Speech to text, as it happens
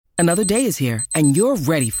Another day is here, and you're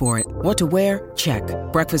ready for it. What to wear? Check.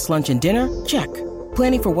 Breakfast, lunch, and dinner? Check.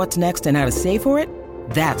 Planning for what's next and how to save for it?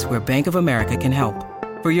 That's where Bank of America can help.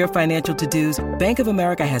 For your financial to-dos, Bank of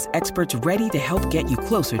America has experts ready to help get you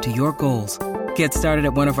closer to your goals. Get started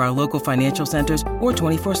at one of our local financial centers or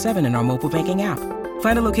 24/7 in our mobile banking app.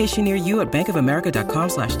 Find a location near you at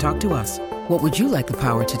bankofamerica.com/talktous. What would you like the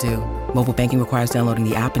power to do? Mobile banking requires downloading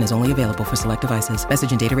the app and is only available for select devices.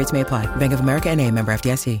 Message and data rates may apply. Bank of America N.A., member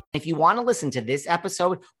FDIC. If you want to listen to this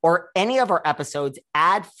episode or any of our episodes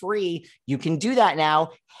ad-free, you can do that now.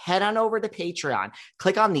 Head on over to Patreon.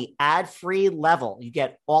 Click on the ad-free level. You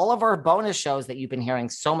get all of our bonus shows that you've been hearing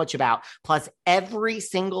so much about. Plus, every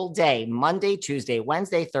single day, Monday, Tuesday,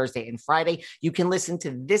 Wednesday, Thursday, and Friday, you can listen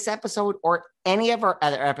to this episode or any of our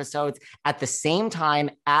other episodes at the same time,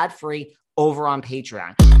 ad-free, over on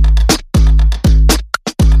Patreon.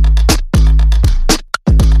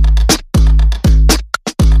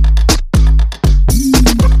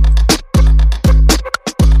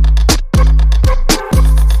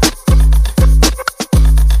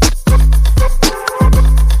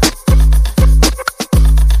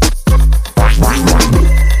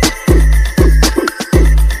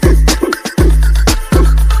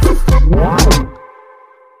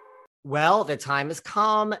 Well, the time has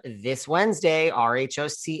come. This Wednesday,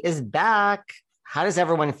 RHOC is back. How does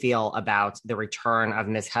everyone feel about the return of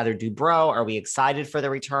Miss Heather Dubrow? Are we excited for the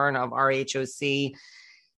return of RHOC?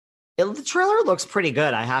 The trailer looks pretty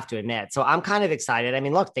good, I have to admit. So I'm kind of excited. I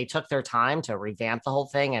mean, look, they took their time to revamp the whole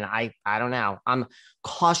thing, and I don't know. I'm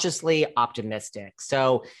cautiously optimistic.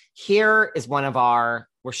 So here is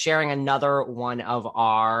we're sharing another one of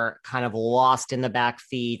our kind of lost in the back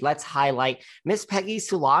feed. Let's highlight Miss Peggy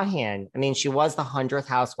Sulahian. I mean, she was the 100th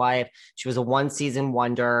housewife. She was a one-season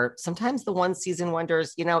wonder. Sometimes the one-season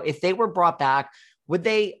wonders, if they were brought back, would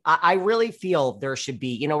they? I really feel there should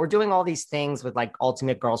be, we're doing all these things with like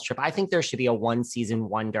Ultimate Girls Trip. I think there should be a one-season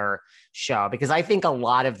wonder show, because I think a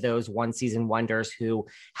lot of those one-season wonders who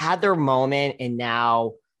had their moment and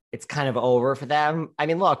now it's kind of over for them. I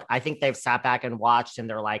mean, look, I think they've sat back and watched and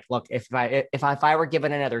they're like, look, if I were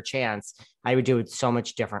given another chance, I would do it so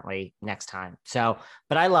much differently next time. So,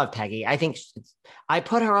 but I love Peggy. I think I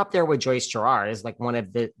put her up there with Joyce Gerard as like one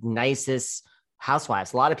of the nicest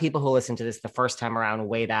housewives. A lot of people who listened to this the first time around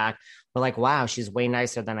way back were like, wow, she's way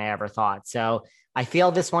nicer than I ever thought. So I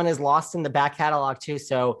feel this one is lost in the back catalog too.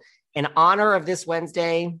 So in honor of this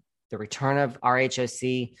Wednesday, the return of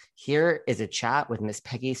RHOC, here is a chat with Miss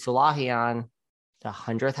Peggy Sulahian, the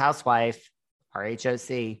 100th housewife,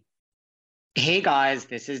 RHOC. Hey guys,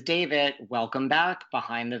 this is David. Welcome back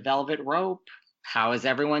behind the velvet rope. How is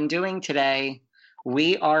everyone doing today?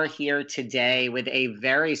 We are here today with a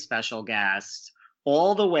very special guest,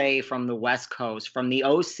 all the way from the West Coast, from the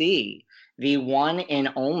OC, the one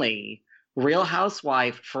and only Real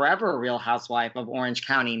Housewife, forever Real Housewife of Orange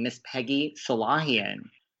County, Miss Peggy Sulahian.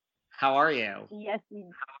 How are you? Yes,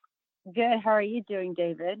 good. How are you doing,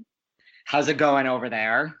 David? How's it going over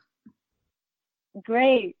there?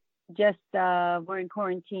 Great. Just we're in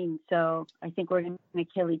quarantine, so I think we're going to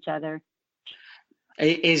kill each other.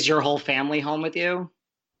 Is your whole family home with you?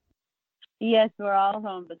 Yes, we're all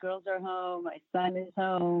home. The girls are home. My son is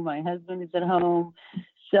home. My husband is at home.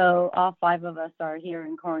 So all 5 of us are here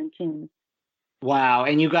in quarantine. Wow.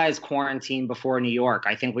 And you guys quarantined before New York.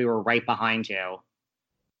 I think we were right behind you.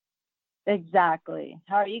 Exactly.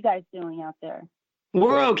 How are you guys doing out there?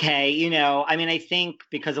 We're okay. I mean, I think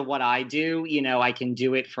because of what I do, I can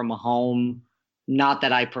do it from home. Not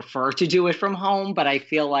that I prefer to do it from home, but I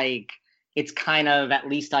feel like it's kind of, at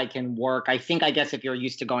least I can work. I guess if you're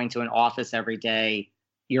used to going to an office every day,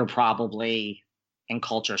 you're probably in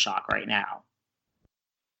culture shock right now.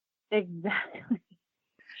 Exactly.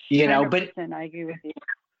 But I agree with you.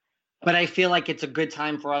 But I feel like it's a good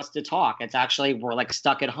time for us to talk. It's actually, we're like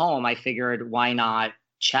stuck at home. I figured, why not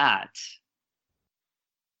chat?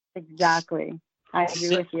 Exactly. I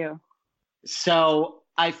agree with you. So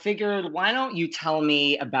I figured, why don't you tell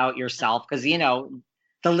me about yourself? Because,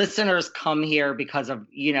 the listeners come here because of,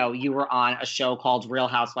 you were on a show called Real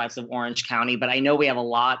Housewives of Orange County, but I know we have a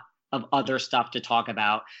lot of other stuff to talk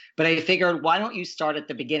about. But I figured, why don't you start at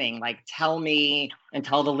the beginning? Like, tell me and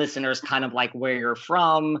tell the listeners kind of like where you're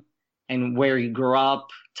from and where you grew up.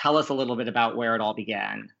 Tell us a little bit about where it all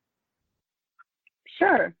began.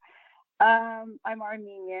 Sure. I'm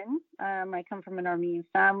Armenian. I come from an Armenian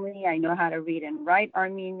family. I know how to read and write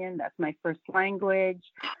Armenian. That's my first language.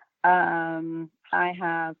 I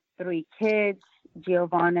have 3 kids,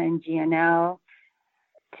 Giovanna and Gianelle,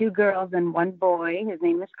 2 girls and 1 boy. His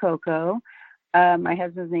name is Coco. My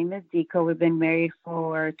husband's name is Deco. We've been married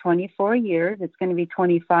for 24 years. It's going to be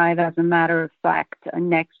 25, as a matter of fact,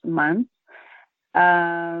 next month.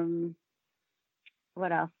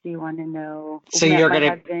 What else do you want to know? So Met you're my gonna,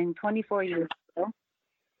 husband 24 years ago.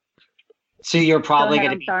 so you're Go probably ahead.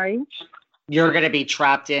 gonna I'm be, sorry. you're gonna be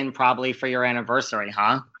trapped in probably for your anniversary,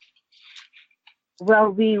 huh?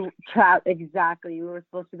 Well, exactly. We were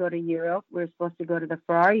supposed to go to Europe. We were supposed to go to the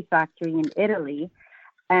Ferrari factory in Italy,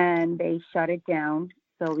 and they shut it down,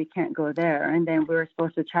 so we can't go there. And then we were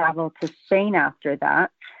supposed to travel to Spain after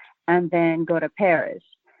that, and then go to Paris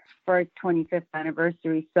for our 25th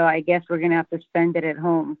anniversary. So I guess we're gonna have to spend it at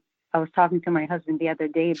home. I was talking to my husband the other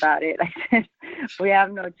day about it. I said we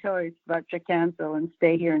have no choice but to cancel and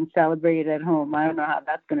stay here and celebrate it at home. I don't know how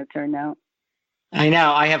that's gonna turn out. I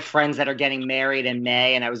know. I have friends that are getting married in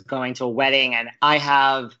May, and I was going to a wedding, and I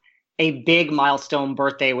have a big milestone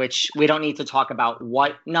birthday, which we don't need to talk about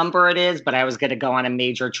what number it is, but I was going to go on a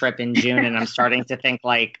major trip in June, and I'm starting to think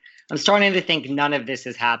none of this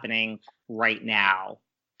is happening right now.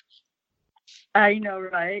 I know,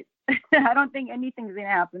 right? I don't think anything's gonna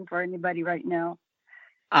happen for anybody right now.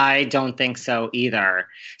 I don't think so either.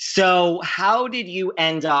 So, how did you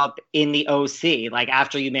end up in the OC? Like,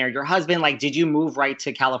 after you married your husband, like, did you move right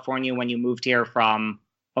to California when you moved here from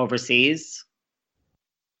overseas?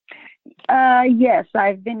 Yes,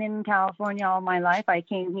 I've been in California all my life. I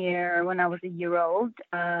came here when I was a year old.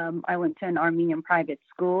 I went to an Armenian private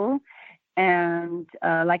school. And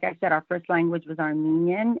like I said, our first language was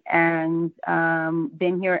Armenian, and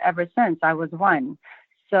been here ever since I was one.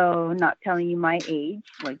 So, not telling you my age,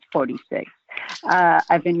 like 46.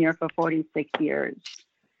 I've been here for 46 years.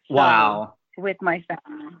 So, Wow. with my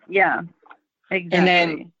family. Yeah, And then,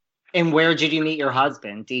 exactly. and where did you meet your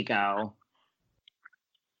husband, Dico?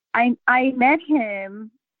 I met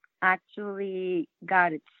him actually.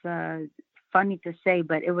 God, it's funny to say,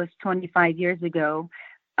 but it was 25 years ago.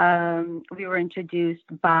 We were introduced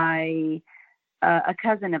by a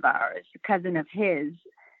cousin of ours, a cousin of his.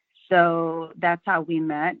 So that's how we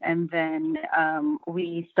met. And then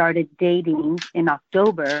we started dating in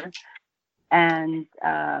October, and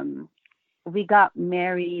we got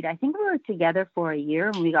married. I think we were together for a year,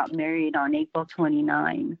 and we got married on April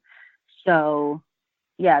 29. So,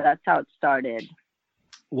 yeah, that's how it started.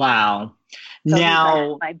 Wow. So he's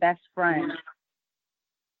Now, my best friend.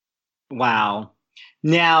 wow.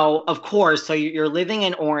 Now, of course, so you're living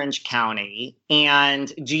in Orange County,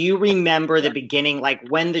 and do you remember the beginning, like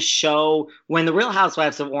when the Real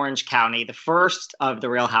Housewives of Orange County, the first of the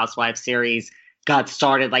Real Housewives series, got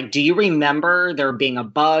started? Like, do you remember there being a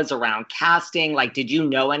buzz around casting? Like, did you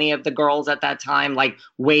know any of the girls at that time, like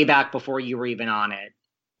way back before you were even on it?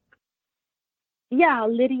 Yeah,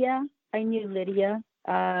 Lydia. I knew Lydia.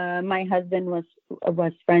 My husband was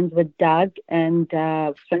friends with Doug and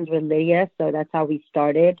friends with Lydia, so that's how we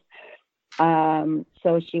started.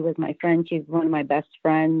 So she was my friend. She's one of my best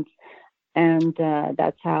friends, and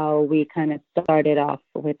that's how we kind of started off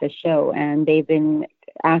with the show. And they've been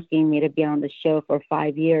asking me to be on the show for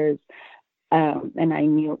 5 years, and I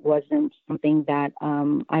knew it wasn't something that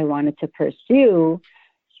I wanted to pursue.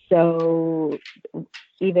 So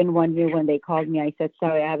even one year when they called me, I said,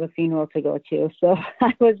 sorry, I have a funeral to go to. So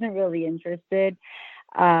I wasn't really interested.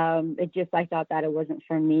 I thought that it wasn't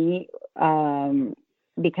for me,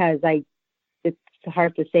 because it's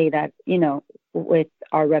hard to say that, with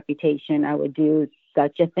our reputation, I would do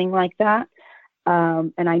such a thing like that.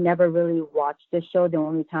 And I never really watched the show. The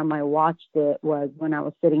only time I watched it was when I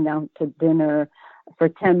was sitting down to dinner for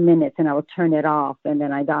 10 minutes, and I would turn it off. And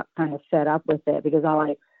then I got kind of fed up with it because all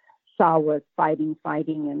I saw was fighting,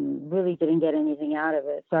 and really didn't get anything out of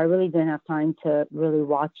it. So I really didn't have time to really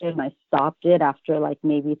watch it. And I stopped it after like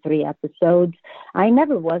maybe 3 episodes. I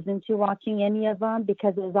never was into watching any of them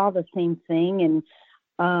because it was all the same thing,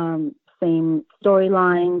 and same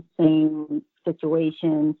storyline, same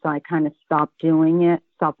situation. So I kind of stopped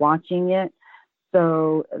watching it.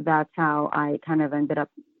 So that's how I kind of ended up,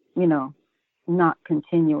 not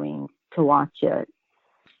continuing to watch it.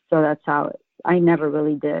 So that's how I never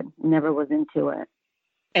really did, never was into it.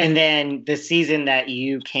 And then the season that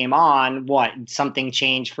you came on, something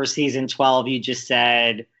changed for season 12? You just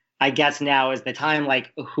said, I guess now is the time.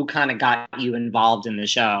 Like, who kind of got you involved in the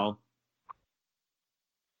show?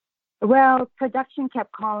 Well, production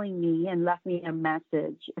kept calling me and left me a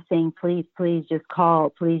message saying, please, please just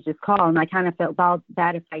call, please just call. And I kind of felt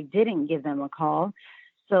bad if I didn't give them a call.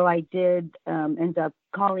 So I did end up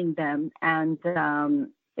calling them, and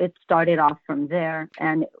it started off from there,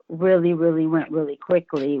 and it really, really went really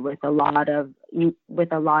quickly with a lot of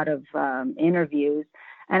interviews.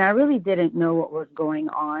 And I really didn't know what was going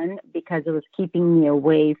on because it was keeping me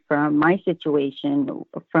away from my situation,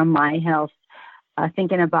 from my health,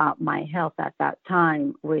 thinking about my health at that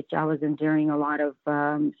time, which I was enduring a lot of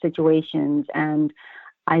situations. And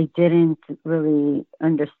I didn't really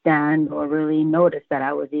understand or really notice that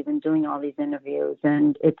I was even doing all these interviews.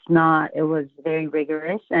 And it was very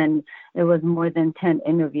rigorous, and it was more than 10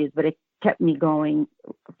 interviews, but it kept me going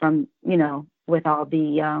from, with all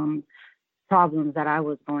the problems that I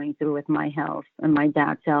was going through with my health and my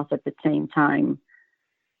dad's health at the same time.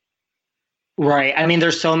 Right. I mean,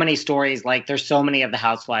 there's so many stories, like there's so many of the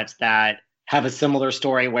housewives that have a similar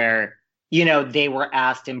story where, they were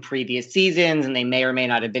asked in previous seasons and they may or may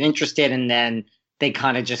not have been interested. And then they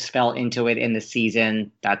kind of just fell into it in the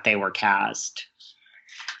season that they were cast.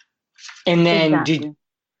 And then Exactly.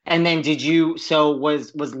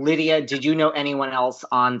 was Lydia, did you know anyone else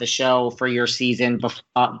on the show for your season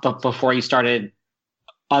before you started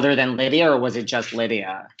other than Lydia, or was it just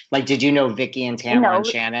Lydia? Like, did you know Vicky and Tamara and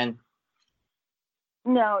Shannon?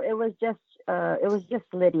 No, it was just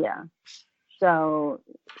Lydia. So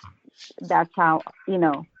that's how,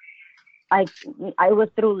 I was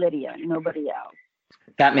through Lydia, nobody else.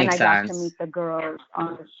 That makes sense. And I got to meet the girls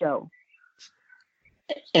on the show.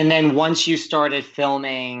 And then once you started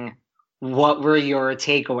filming, what were your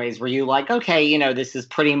takeaways? Were you like, okay, this is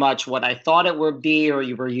pretty much what I thought it would be? Or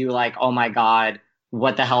were you like, oh my God,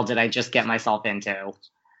 what the hell did I just get myself into?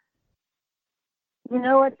 You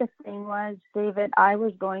know what the thing was, David? I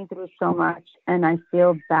was going through so much, and I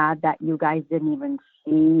feel bad that you guys didn't even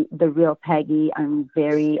see the real Peggy. I'm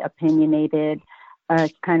very opinionated.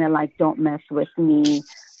 It's kind of like, don't mess with me.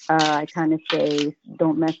 I kind of say,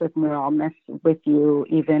 don't mess with me or I'll mess with you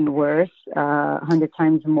even worse, 100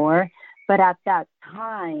 times more. But at that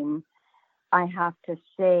time, I have to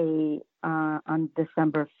say, on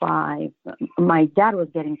December 5, my dad was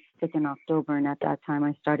getting sick in October, and at that time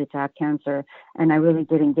I started to have cancer, and I really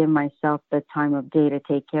didn't give myself the time of day to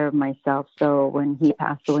take care of myself. So when he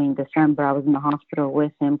passed away in December, I was in the hospital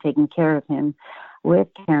with him, taking care of him with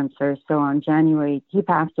cancer. So on January, he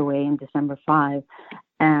passed away in December 5,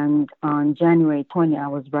 and on January 20, I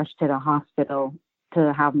was rushed to the hospital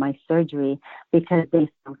to have my surgery because they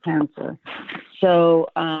found cancer. So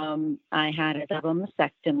I had a double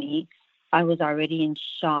mastectomy. I was already in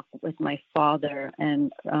shock with my father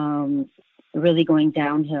and really going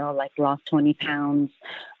downhill, like lost 20 pounds.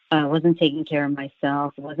 Wasn't taking care of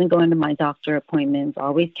myself, wasn't going to my doctor appointments,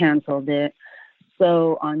 always canceled it.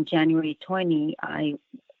 So on January 20, I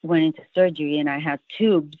went into surgery and I had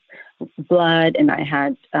tubes, blood, and I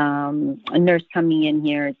had a nurse coming in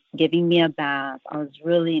here giving me a bath. I was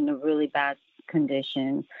really in a really bad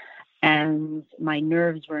condition, and my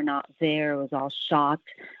nerves were not there. I was all shocked.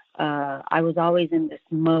 I was always in this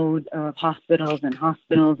mode of hospitals, and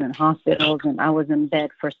I was in bed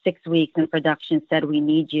for 6 weeks, and production said, we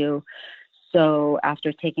need you. So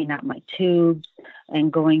after taking out my tubes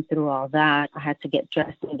and going through all that, I had to get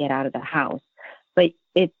dressed and get out of the house. But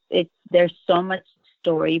there's so much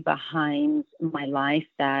story behind my life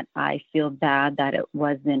that I feel bad that it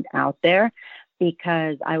wasn't out there,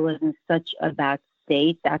 because I was in such a bad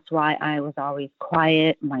state. That's why I was always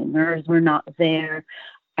quiet. My nerves were not there.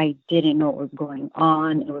 I didn't know what was going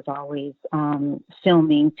on. It was always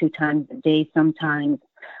filming 2 times a day sometimes,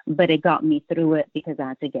 but it got me through it because I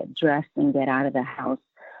had to get dressed and get out of the house.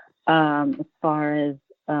 As far as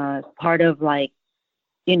part of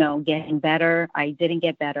getting better, I didn't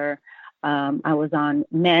get better. I was on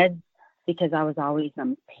meds because I was always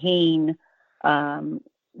in pain.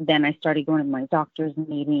 Then I started going to my doctor's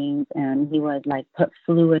meetings, and he would put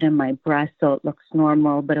fluid in my breast so it looks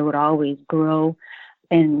normal, but it would always grow.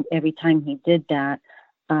 And every time he did that,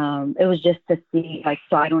 it was just to see,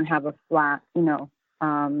 so I don't have a flat,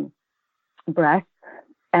 breast.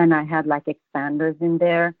 And I had expanders in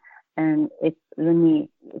there. And let me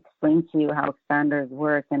explain to you how expanders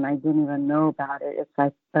work. And I didn't even know about it.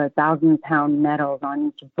 It's 1,000-pound metals on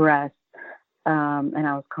each breast. And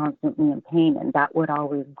I was constantly in pain, and that would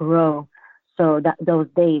always grow. So those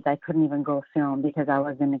days I couldn't even go film because I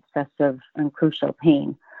was in excessive and crucial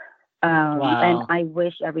pain. Wow. And I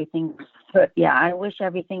wish everything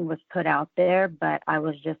was put out there, but I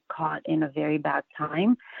was just caught in a very bad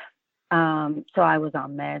time. So I was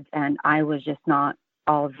on meds, and I was just not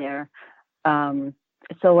all there.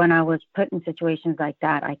 So when I was put in situations like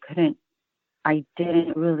that, I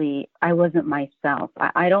wasn't myself.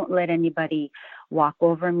 I don't let anybody walk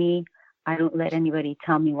over me. I don't let anybody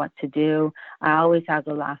tell me what to do. I always have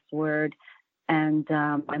the last word. And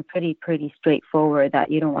I'm pretty straightforward that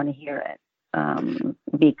you don't want to hear it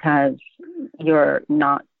because you're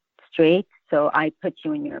not straight. So I put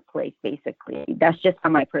you in your place, basically. That's just how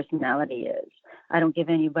my personality is. I don't give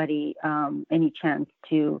anybody any chance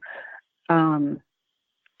to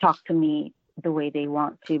talk to me the way they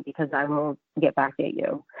want to, because I will get back at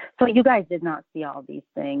you. So you guys did not see all these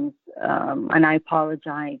things, and I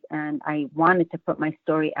apologize. And I wanted to put my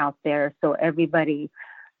story out there so everybody,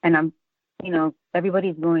 and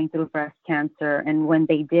everybody's going through breast cancer. And when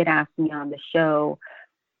they did ask me on the show,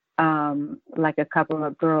 like a couple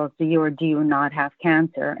of girls, do you or do you not have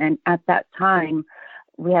cancer? And at that time,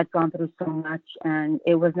 we had gone through so much, and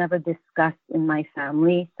it was never discussed in my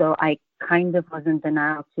family. So I kind of was in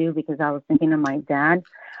denial too, because I was thinking of my dad.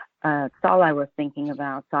 That's all I was thinking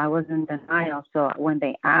about. So I was in denial. So when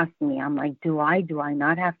they asked me, I'm like, do I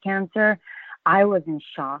not have cancer? I was in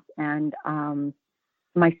shock. And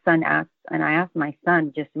my son asked, and I asked my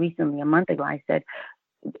son just recently, a month ago, I said,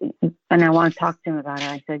 and I want to talk to him about it.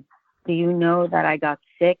 I said, do you know that I got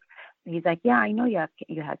sick? He's like, yeah, I know you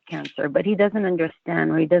had cancer, but he doesn't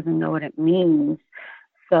understand, or he doesn't know what it means.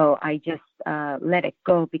 So I just let it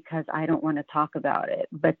go, because I don't want to talk about it.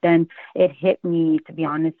 But then it hit me, to be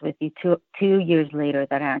honest with you, two years later,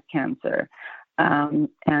 that I had cancer.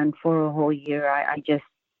 And for a whole year, I just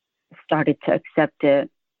started to accept it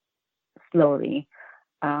slowly.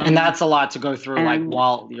 And that's a lot to go through, like,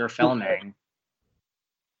 while you're filming.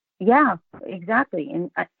 Yeah, exactly.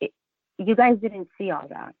 And you guys didn't see all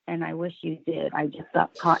that, and I wish you did. I just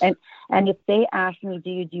got caught. And if they asked me,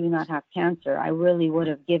 do you not have cancer, I really would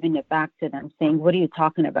have given it back to them, saying, what are you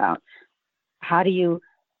talking about? How do you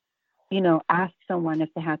ask someone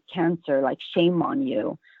if they have cancer? Like, shame on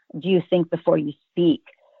you. Do you think before you speak?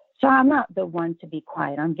 So I'm not the one to be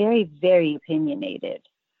quiet. I'm very, very opinionated,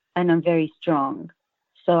 and I'm very strong.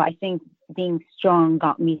 So I think being strong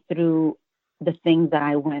got me through the things that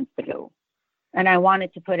I went through. And I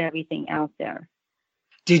wanted to put everything out there.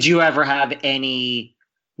 Did you ever have any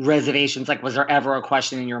reservations? Like, was there ever a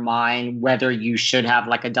question in your mind whether you should have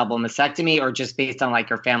like a double mastectomy, or just based on like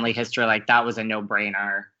your family history, like that was a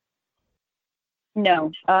no-brainer?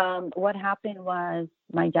 No. What happened was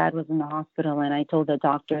my dad was in the hospital, and I told the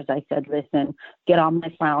doctors, I said, listen, get all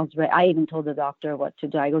my files ready. I even told the doctor what to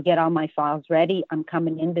do. I go, get all my files ready. I'm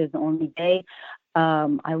coming in. There's the only day.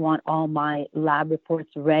 I want all my lab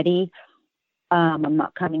reports ready. I'm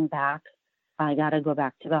not coming back. I got to go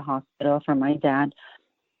back to the hospital for my dad.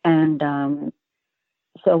 And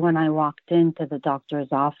so when I walked into the doctor's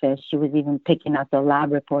office, she was even picking up the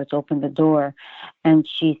lab reports, opened the door, and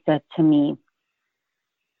she said to me,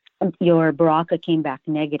 your BRCA came back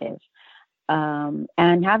negative. And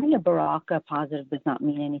having a BRCA positive does not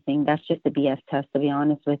mean anything. That's just a BS test, to be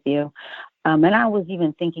honest with you. And I was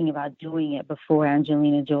even thinking about doing it before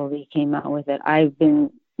Angelina Jolie came out with it. I've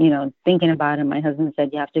been thinking about it. My husband said,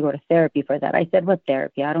 you have to go to therapy for that. I said, what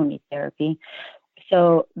therapy? I don't need therapy.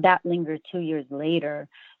 So that lingered 2 years later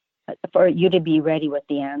for you to be ready with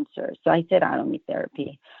the answer. So I said, I don't need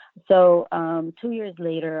therapy. So 2 years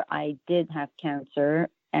later, I did have cancer.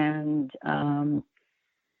 And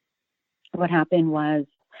what happened was,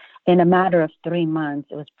 in a matter of 3 months,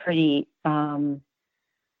 it was pretty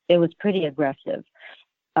aggressive.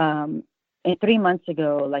 And 3 months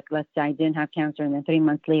ago, like, let's say I didn't have cancer, and then 3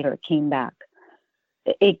 months later it came back.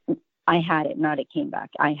 I had it, not it came back.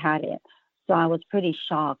 I had it. So I was pretty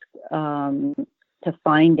shocked to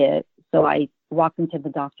find it. So I walked into the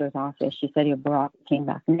doctor's office. She said, your BRCA came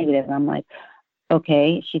back negative. And I'm like,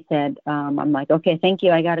 okay. She said, I'm like, okay, thank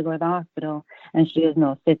you. I got to go to the hospital. And she goes,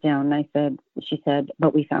 no, sit down. And she said,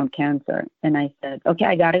 but we found cancer. And I said, okay,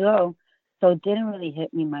 I got to go. So it didn't really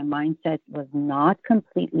hit me. My mindset was not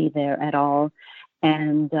completely there at all.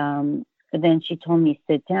 And then she told me,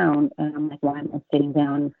 sit down. And I'm like, why am I sitting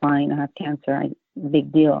down? Fine, I have cancer.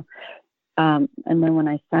 Big deal. And then when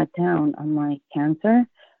I sat down, I'm like, cancer?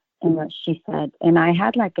 And what she said, and I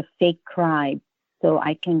had like a fake cry. So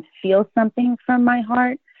I can feel something from my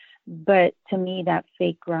heart. But to me, that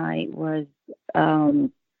fake cry was,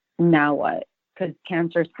 now what? Because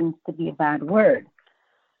cancer seems to be a bad word.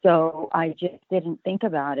 So I just didn't think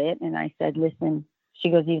about it. And I said, listen, she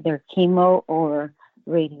goes, either chemo or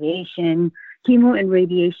radiation, chemo and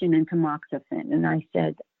radiation and tamoxifen. And I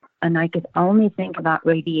said, and I could only think about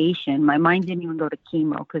radiation. My mind didn't even go to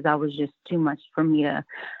chemo because that was just too much for me to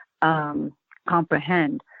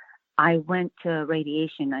comprehend. I went to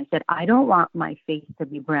radiation. I said, I don't want my face to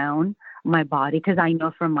be brown, my body, because I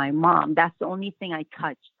know from my mom, that's the only thing I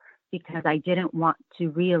touched, because I didn't want to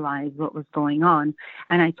realize what was going on.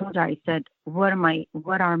 And I told her, I said, what are my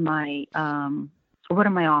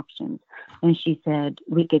options? And she said,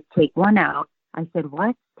 we could take one out. I said,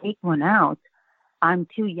 what? Take one out? I'm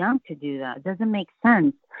too young to do that. It doesn't make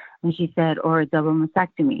sense. And she said, or a double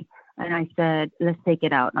mastectomy. And I said, let's take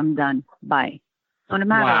it out. I'm done. Bye. So in a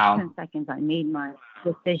matter of 10 seconds, I made my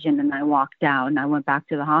decision and I walked out and I went back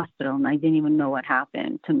to the hospital and I didn't even know what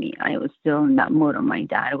happened to me. I was still in that mood of my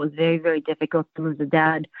dad. It was very, very difficult to lose a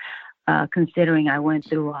dad, considering I went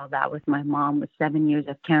through all that with my mom with 7 years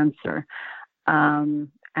of cancer.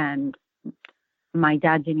 And my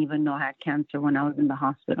dad didn't even know I had cancer when I was in the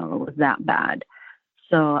hospital. It was that bad.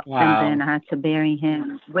 So, and then I had to bury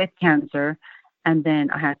him with cancer. And then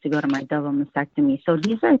I had to go to my double mastectomy. So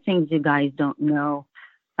these are things you guys don't know.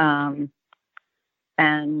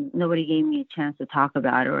 And nobody gave me a chance to talk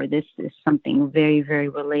about it, or this is something very, very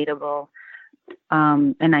relatable.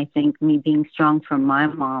 And I think me being strong from my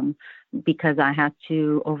mom, because I had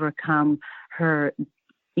to overcome her,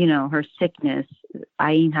 her sickness.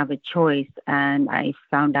 I didn't have a choice. And I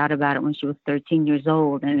found out about it when she was 13 years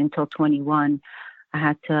old. And until 21, I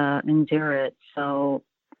had to endure it. So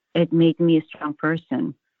it made me a strong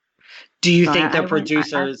person. Do you think the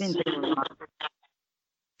producers...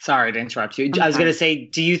 Sorry to interrupt you. I was going to say,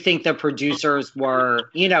 do you think the producers were,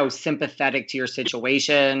 sympathetic to your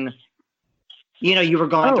situation? You were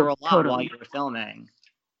going through a lot while you were filming.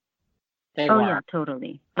 Yeah,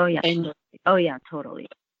 totally. Totally.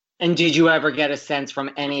 And did you ever get a sense from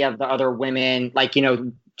any of the other women, like,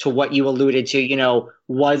 to what you alluded to,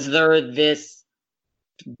 was there this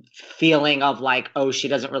feeling of like, oh, she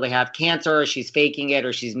doesn't really have cancer, or she's faking it,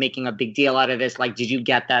 or she's making a big deal out of this? Like, did you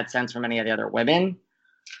get that sense from any of the other women?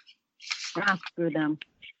 Screw them.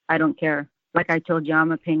 I don't care. Like I told you,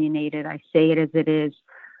 I'm opinionated. I say it as it is.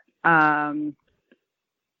 I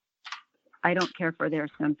don't care for their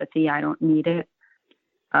sympathy. I don't need it.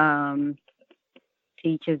 To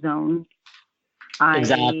each his own.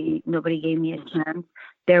 Exactly. Nobody gave me a chance.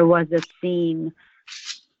 There was a scene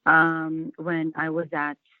when I was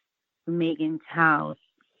at Megan's house.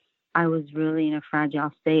 I was really in a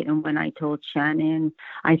fragile state. And when I told Shannon,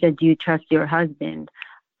 I said, do you trust your husband?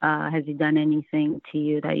 Has he done anything to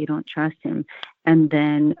you that you don't trust him? And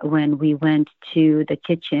then when we went to the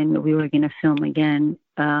kitchen, we were going to film again,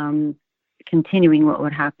 continuing what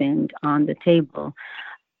would happen on the table.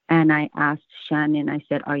 And I asked Shannon, I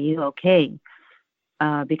said, are you okay?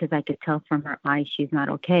 Because I could tell from her eyes she's not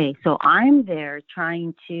okay. So I'm there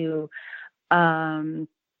trying to kind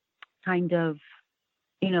of,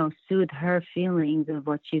 soothe her feelings of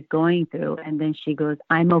what she's going through. And then she goes,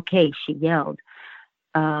 I'm okay, she yelled.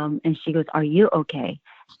 And she goes, are you okay?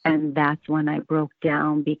 And that's when I broke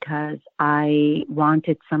down, because I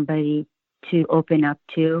wanted somebody to open up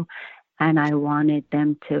to, and I wanted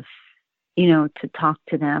them to, to talk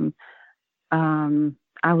to them. I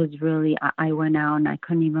went out and I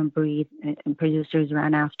couldn't even breathe, and producers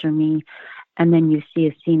ran after me. And then you see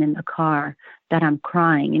a scene in the car that I'm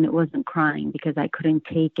crying, and it wasn't crying because I couldn't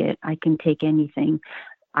take it. I can take anything.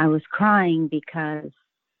 I was crying because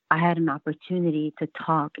I had an opportunity to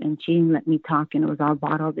talk, and she didn't let me talk, and it was all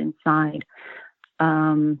bottled inside.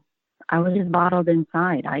 I was just bottled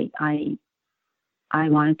inside. I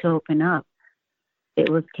wanted to open up. It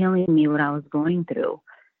was killing me what I was going through.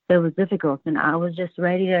 It was difficult, and I was just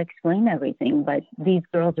ready to explain everything. But these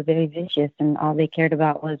girls are very vicious, and all they cared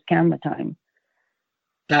about was camera time.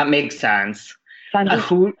 That makes sense.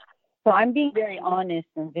 So I'm being very honest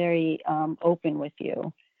and very open with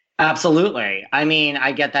you. Absolutely. I mean,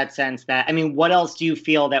 I get that sense what else do you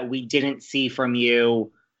feel that we didn't see from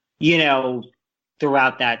you,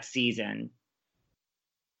 throughout that season?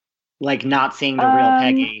 Like not seeing the real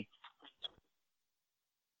Peggy.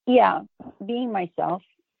 Yeah, being myself,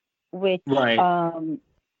 which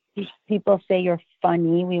people say you're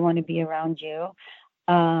funny. We want to be around you.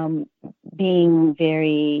 Being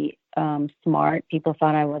very smart. People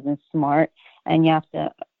thought I wasn't smart, and you have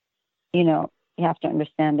to, you have to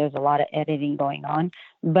understand there's a lot of editing going on.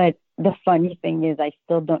 But the funny thing is I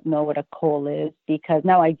still don't know what a coal is, because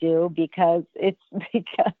now I do, because we're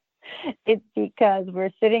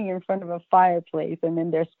sitting in front of a fireplace, and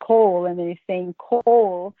then there's coal, and they're saying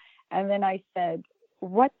coal. And then I said,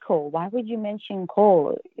 what coal? Why would you mention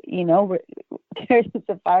coal? There's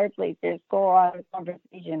a fireplace, there's coal on the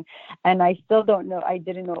conversation. And I still don't know. I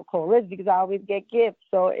didn't know what coal is, because I always get gifts.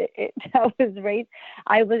 So I was raised.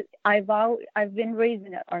 I've been raised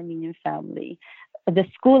in an Armenian family. The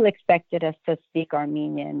school expected us to speak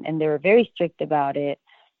Armenian, and they were very strict about it.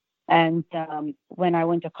 And when I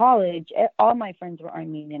went to college, all my friends were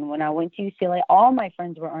Armenian. When I went to UCLA, all my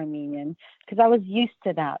friends were Armenian, because I was used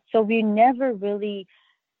to that. So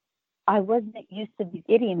I wasn't used to these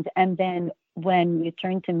idioms. And then when you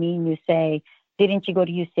turn to me and you say, didn't you go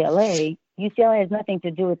to UCLA? UCLA has nothing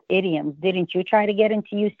to do with idioms. Didn't you try to get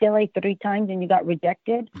into UCLA 3 times and you got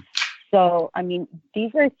rejected? So, I mean,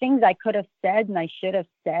 these are things I could have said and I should have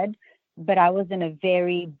said, but I was in a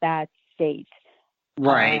very bad state.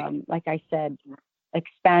 Right. Like I said,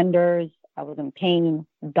 expanders, I was in pain,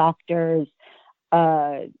 doctors,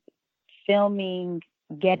 filming,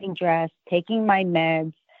 getting dressed, taking my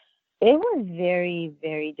meds. It was very,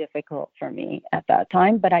 very difficult for me at that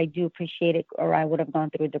time, but I do appreciate it, or I would have gone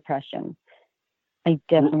through depression. I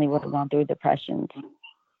definitely would have gone through depression.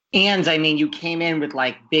 And I mean, you came in with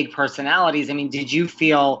like big personalities. I mean, did you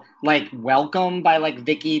feel like welcomed by like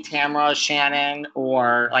Vicki, Tamra, Shannon,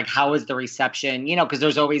 or like how was the reception? You know, because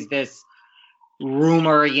there's always this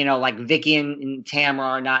rumor, you know, like Vicki and Tamra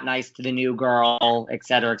are not nice to the new girl, et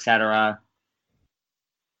cetera, et cetera.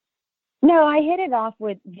 No, I hit it off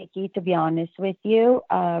with Vicki, to be honest with you,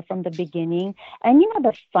 from the beginning. And you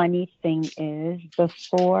know, the funny thing is,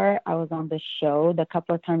 before I was on the show, the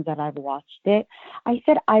couple of times that I've watched it, I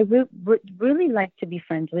said I really like to be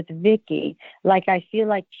friends with Vicki. Like, I feel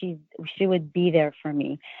like she would be there for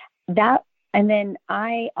me. And then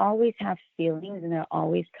I always have feelings, and it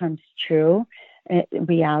always comes true.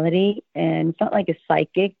 Reality, and it's not like a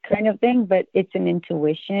psychic kind of thing, but it's an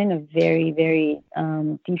intuition, a very, very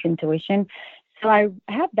deep intuition. So I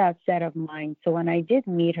had that set of mind. So when I did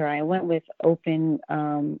meet her, I went with kind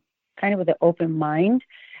of with an open mind,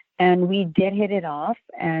 and we did hit it off.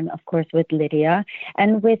 And of course with Lydia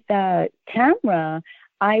and with Tamra,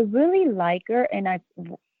 I really like her, and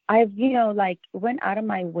I've you know, like, went out of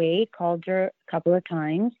my way, called her a couple of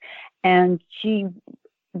times, and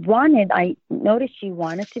I noticed she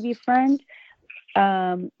wanted to be friends.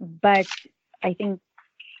 But I think,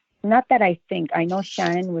 not that I know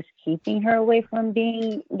Shannon was keeping her away from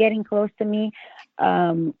getting close to me.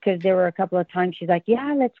 Cause there were a couple of times she's like,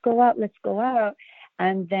 yeah, let's go out.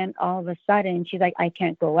 And then all of a sudden she's like, I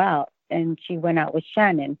can't go out. And she went out with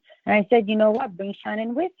Shannon. And I said, you know what? Bring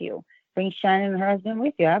Shannon with you. Bring Shannon and her husband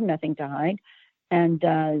with you. I have nothing to hide.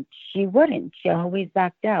 And she wouldn't. She always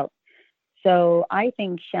backed out. So I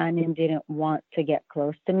think Shannon didn't want to get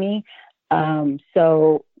close to me.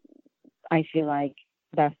 So I feel like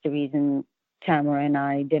that's the reason Tamara and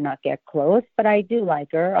I did not get close. But I do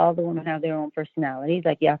like her. All the women have their own personalities.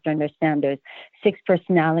 Like, you have to understand there's 6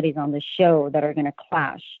 personalities on the show that are going to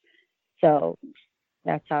clash. So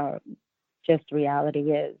that's how just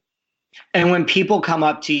reality is. And when people come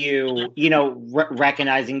up to you, you know,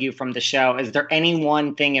 recognizing you from the show, is there any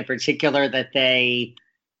one thing in particular that they,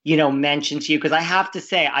 you know, mention to you? Because I have to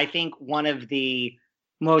say, I think one of the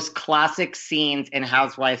most classic scenes in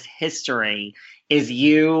Housewives history is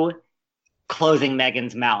you closing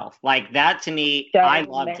Megan's mouth. Like, that to me, I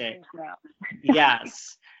loved it.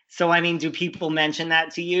 Yes. So, I mean, do people mention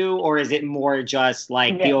that to you, or is it more just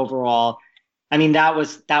like the overall? I mean, that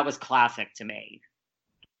was classic to me.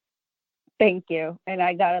 Thank you. And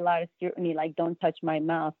I got a lot of scrutiny, like, don't touch my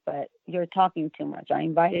mouth, but you're talking too much. I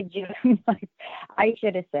invited you to I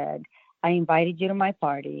should have said, I invited you to my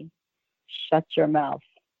party. Shut your mouth.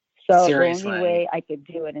 So Seriously. The only way I could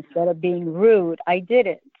do it, instead of being rude, I did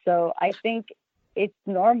it. So I think it's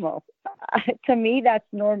normal. To me, that's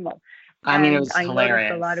normal. I mean, it was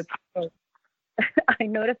hilarious. I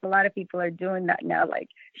noticed a lot of people are doing that now, like,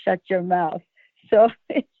 shut your mouth. So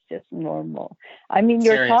it's just normal. I mean,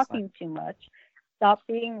 you're talking too much. Stop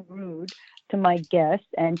being rude to my guest.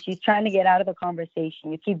 And she's trying to get out of the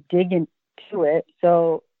conversation. You keep digging to it.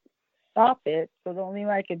 So stop it. So the only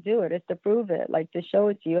way I could do it is to prove it, like, to show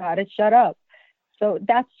it to you how to shut up. So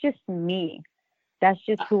that's just me. That's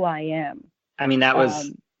just who I am. I mean, that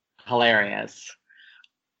was hilarious.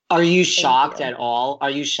 Are you shocked at all? Are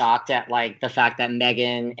you shocked at, like, the fact that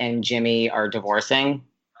Megan and Jimmy are divorcing?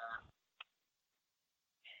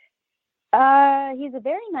 He's a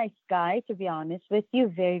very nice guy, to be honest with you.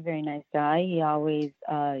 Very, very nice guy. He always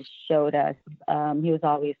showed us. He was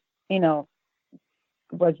always, you know,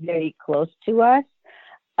 was very close to us.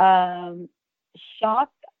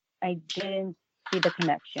 Shocked, I didn't see the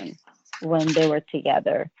connection when they were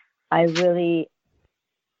together. I really,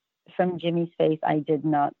 from Jimmy's face, I did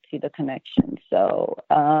not see the connection. So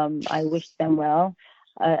I wish them well.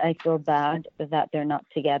 I feel bad that they're not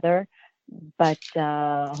together. But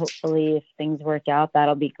hopefully, if things work out,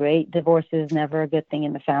 that'll be great. Divorce is never a good thing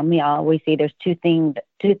in the family. I always say there's two things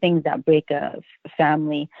that break a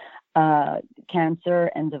family: cancer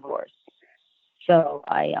and divorce. So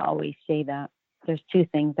I always say that there's 2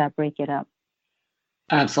 things that break it up.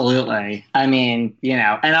 Absolutely. I mean, you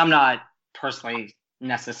know, and I'm not personally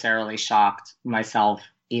necessarily shocked myself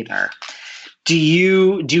either. Do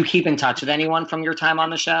you keep in touch with anyone from your time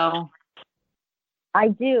on the show? I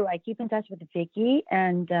do. I keep in touch with Vicky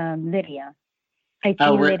and Lydia. I see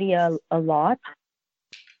Oh, Lydia a lot.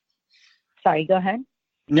 Sorry, go ahead.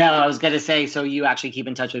 No, I was going to say, so you actually keep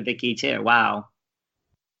in touch with Vicky too. Wow.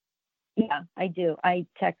 Yeah, I do. I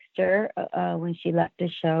text her when she left the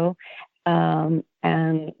show, and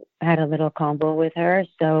had a little combo with her.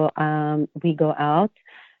 So we go out,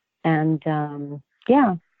 and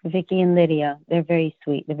yeah, Vicky and Lydia, they're very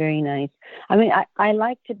sweet. They're very nice. I mean, I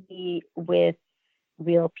like to be with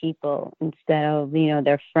real people instead of,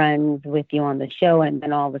 they're friends with you on the show, and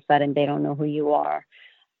then all of a sudden they don't know who you are.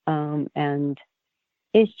 And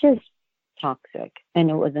it's just toxic,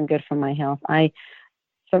 and it wasn't good for my health.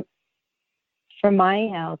 For my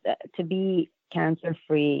health, to be cancer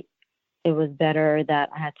free, it was better that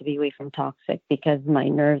I had to be away from toxic, because my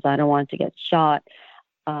nerves, I don't want to get shot.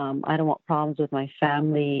 I don't want problems with my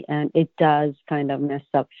family, and it does kind of mess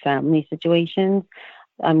up family situations.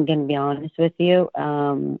 I'm going to be honest with you.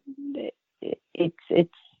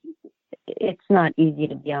 It's not easy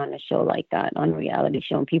to be on a show like that, on a reality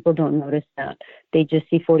show, and people don't notice that. They just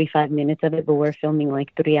see 45 minutes of it, but we're filming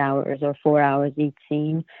like 3 hours or 4 hours each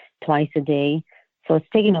scene, twice a day. So it's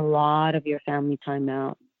taking a lot of your family time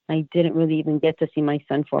out. I didn't really even get to see my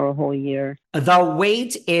son for a whole year. The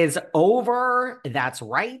wait is over. That's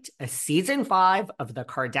right. Season 5 of The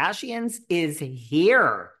Kardashians is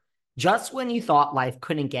here. Just when you thought life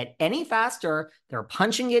couldn't get any faster, they're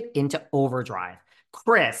punching it into overdrive.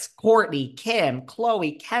 Kris, Kourtney, Kim,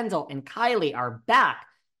 Khloe, Kendall, and Kylie are back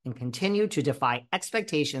and continue to defy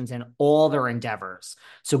expectations in all their endeavors.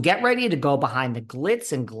 So get ready to go behind the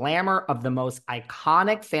glitz and glamour of the most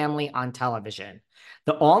iconic family on television.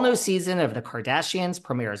 The all-new season of The Kardashians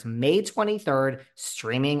premieres May 23rd,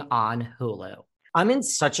 streaming on Hulu. I'm in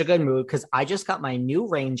such a good mood because I just got my new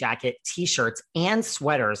rain jacket, t-shirts, and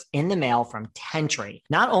sweaters in the mail from Tentry.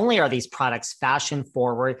 Not only are these products fashion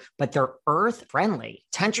forward, but they're earth friendly.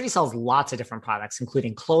 Tentry sells lots of different products,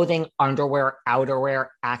 including clothing, underwear, outerwear,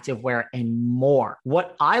 activewear, and more.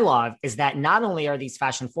 What I love is that not only are these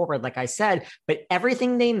fashion forward, like I said, but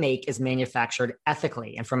everything they make is manufactured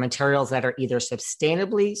ethically and from materials that are either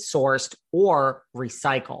sustainably sourced or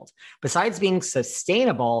recycled. Besides being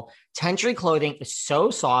sustainable, Tentry clothing is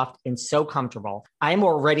so soft and so comfortable. I'm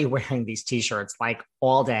already wearing these t-shirts like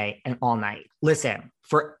all day and all night. Listen,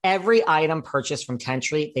 for every item purchased from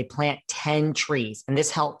Tentry, they plant 10 trees, and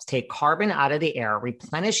this helps take carbon out of the air,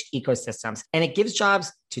 replenish ecosystems, and it gives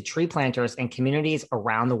jobs to tree planters and communities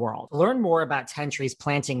around the world. To learn more about Tentry's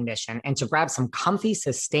planting mission and to grab some comfy,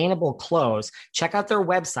 sustainable clothes, check out their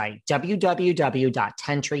website,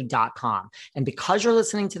 www.tentry.com. And because you're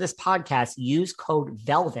listening to this podcast, use code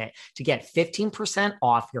VELVET to get 15%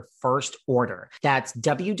 off your first order. That's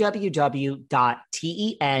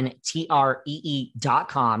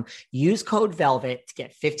www.tentree.com. Use code VELVET to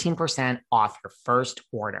get 15% off your first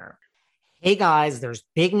order. Hey guys, there's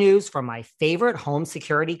big news from my favorite home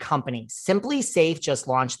security company. SimpliSafe just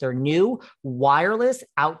launched their new wireless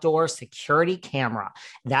outdoor security camera.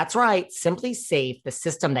 That's right, SimpliSafe, the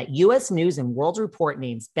system that US News and World Report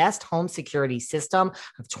names best home security system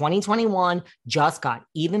of 2021, just got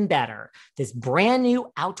even better. This brand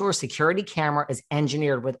new outdoor security camera is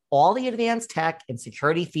engineered with all the advanced tech and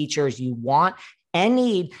security features you want and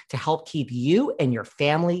need to help keep you and your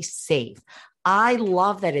family safe. I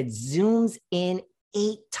love that it zooms in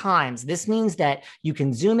 8 times. This means that you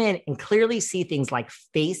can zoom in and clearly see things like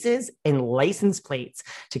faces and license plates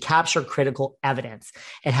to capture critical evidence.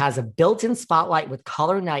 It has a built-in spotlight with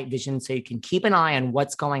color night vision so you can keep an eye on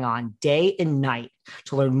what's going on day and night.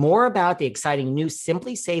 To learn more about the exciting new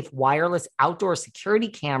SimpliSafe wireless outdoor security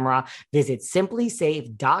camera, visit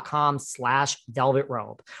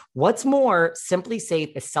simplisafe.com/velvetrobe. What's more,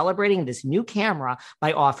 SimpliSafe is celebrating this new camera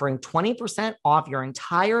by offering 20% off your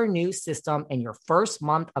entire new system and your first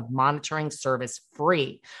month of monitoring service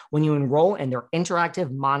free when you enroll in their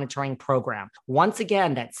interactive monitoring program. Once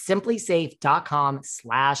again, that's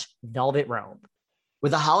simplisafe.com/velvetrobe.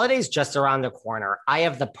 With the holidays just around the corner, I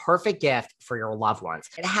have the perfect gift for your loved ones.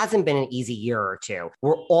 It hasn't been an easy year or two.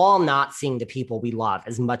 We're all not seeing the people we love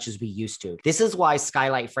as much as we used to. This is why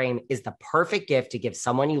Skylight Frame is the perfect gift to give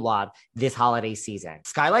someone you love this holiday season.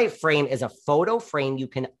 Skylight Frame is a photo frame you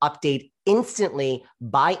can update instantly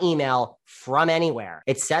by email from anywhere.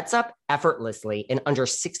 It sets up effortlessly in under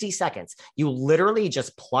 60 seconds. You literally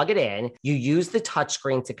just plug it in, you use the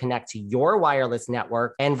touchscreen to connect to your wireless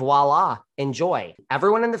network, and voila, enjoy.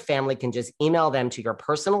 Everyone in the family can just email them to your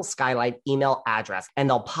personal Skylight email address and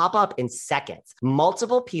they'll pop up in seconds.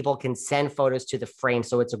 Multiple people can send photos to the frame,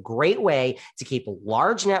 so it's a great way to keep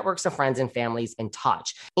large networks of friends and families in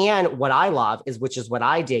touch. And what I love is, which is what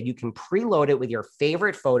I did, you can preload it with your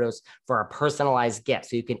favorite photos for a personalized gift.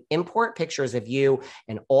 So you can import pictures of you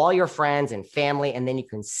and all your friends and family, and then you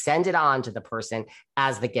can send it on to the person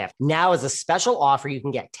as the gift. Now, as a special offer, you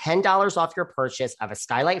can get $10 off your purchase of a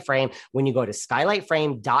Skylight frame when you go to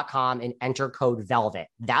skylightframe.com and enter code VELVET.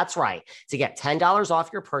 That's right. To get $10 off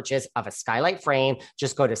your purchase of a Skylight frame,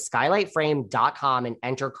 just go to skylightframe.com and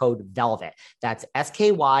enter code VELVET. That's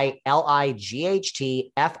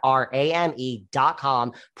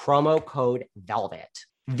SKYLIGHTFRAME.com, promo code VELVET.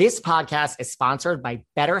 This podcast is sponsored by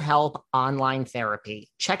BetterHelp Online Therapy.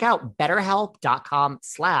 Check out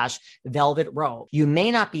betterhelp.com/velvet rope. You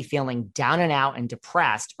may not be feeling down and out and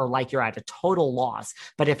depressed or like you're at a total loss,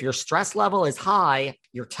 but if your stress level is high,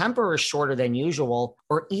 your temper is shorter than usual,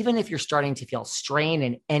 or even if you're starting to feel strain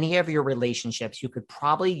in any of your relationships, you could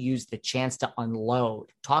probably use the chance to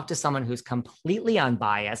unload. Talk to someone who's completely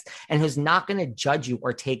unbiased and who's not going to judge you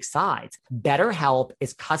or take sides. BetterHelp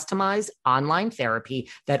is customized online therapy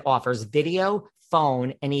that offers video,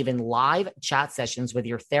 phone, and even live chat sessions with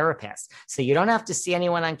your therapist. So you don't have to see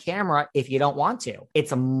anyone on camera if you don't want to.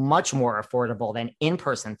 It's much more affordable than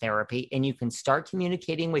in-person therapy, and you can start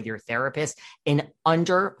communicating with your therapist in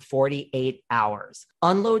under 48 hours.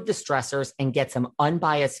 Unload the stressors and get some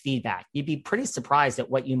unbiased feedback. You'd be pretty surprised at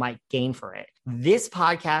what you might gain for it. This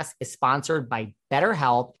podcast is sponsored by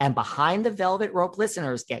BetterHelp, and Behind the Velvet Rope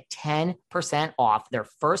listeners get 10% off their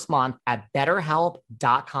first month at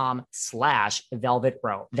betterhelp.com/velvet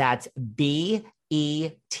rope. That's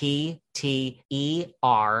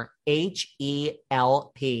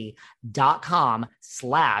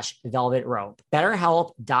BETTERHELP.com/velvet rope.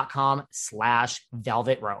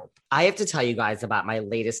 BetterHelp.com/velvet rope. I have to tell you guys about my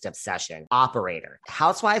latest obsession, Operator.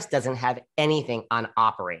 Housewives doesn't have anything on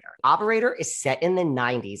Operator. Operator is set in the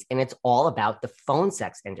 90s and it's all about the phone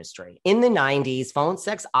sex industry. In the 90s, phone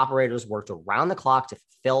sex operators worked around the clock to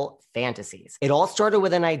fulfill fantasies. It all started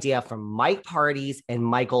with an idea from Mike Pardes and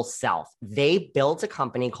Michael Self. They built a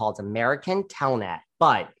company called American Telnet.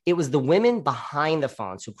 But it was the women behind the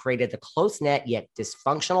phones who created the close-knit yet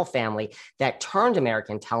dysfunctional family that turned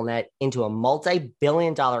American Telnet into a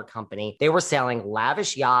multi-billion-dollar company. They were sailing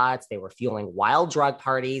lavish yachts. They were fueling wild drug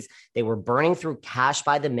parties. They were burning through cash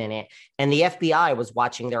by the minute. And the FBI was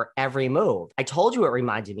watching their every move. I told you it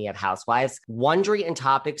reminded me of Housewives. Wondery and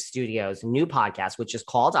Topic Studios' new podcast, which is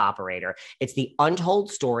called Operator. It's the untold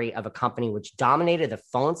story of a company which dominated the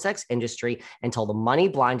phone sex industry until the money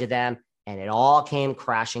blinded them and it all came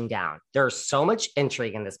crashing down. There's so much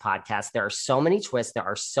intrigue in this podcast. There are so many twists. There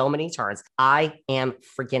are so many turns. I am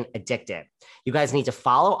freaking addicted. You guys need to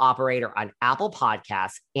follow Operator on Apple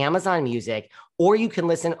Podcasts, Amazon Music, or you can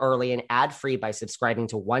listen early and ad-free by subscribing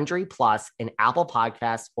to Wondery Plus in Apple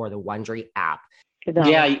Podcasts or the Wondery app.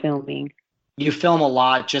 Yeah, filming. You film a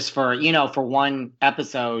lot just for one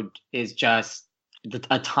episode is just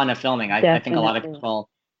a ton of filming. I think a lot of people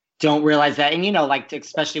don't realize that. And,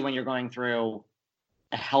 especially when you're going through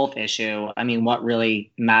a health issue, I mean, what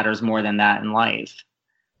really matters more than that in life?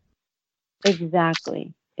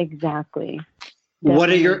 Exactly.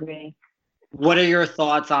 What are your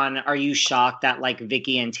thoughts on, are you shocked that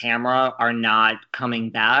Vicky and Tamra are not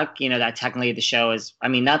coming back? That technically the show is,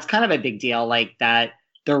 that's kind of a big deal, that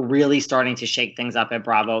they're really starting to shake things up at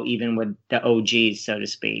Bravo, even with the OGs, so to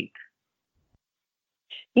speak.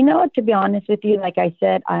 To be honest with you, like I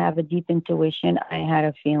said, I have a deep intuition. I had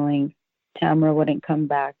a feeling Tamra wouldn't come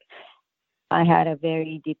back. I had a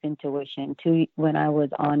very deep intuition too. When I was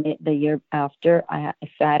on it the year after, I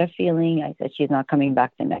had a feeling. I said, she's not coming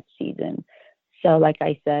back the next season. So like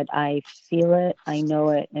I said, I feel it, I know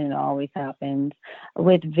it, and it always happens.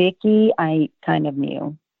 With Vicky, I kind of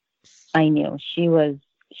knew. I knew she was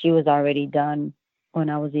already done when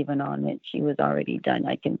I was even on it. She was already done.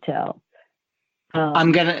 I can tell.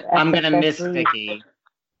 I'm gonna miss Vicky.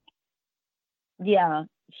 Yeah,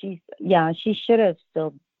 she should have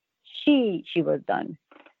still. She was done.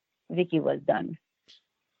 Vicky was done.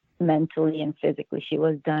 Mentally and physically, she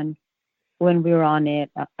was done. When we were on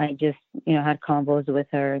it, I just had convos with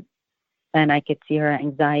her, and I could see her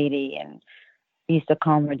anxiety, and used to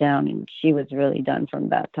calm her down, and she was really done from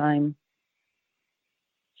that time.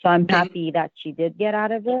 So I'm happy that she did get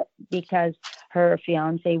out of it because her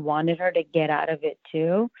fiance wanted her to get out of it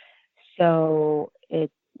too. So he's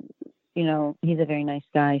a very nice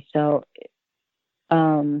guy. So,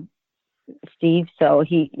 Steve, so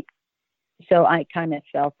I kind of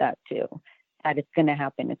felt that too, that it's going to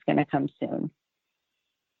happen. It's going to come soon.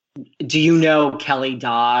 Do you know Kelly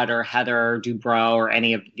Dodd or Heather Dubrow or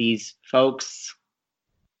any of these folks?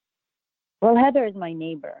 Well, Heather is my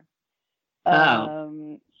neighbor.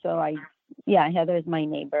 Oh. Heather is my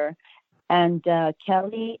neighbor. And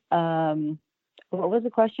Kelly, what was the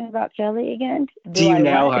question about Kelly again? Do you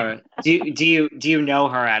know her? Do you know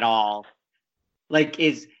her at all? Like,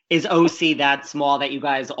 is OC that small that you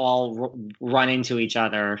guys all run into each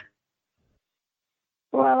other?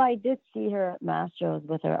 Well, I did see her at Mastro's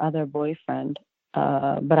with her other boyfriend,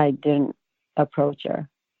 but I didn't approach her.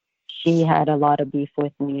 She had a lot of beef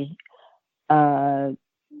with me,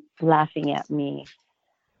 laughing at me,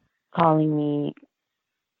 calling me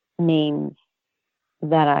names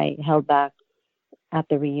that I held back at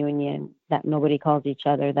the reunion, that nobody calls each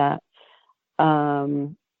other that.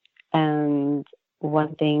 And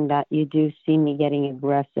one thing that you do see me getting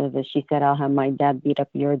aggressive is she said, I'll have my dad beat up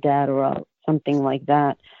your dad, or something like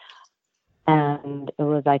that. And it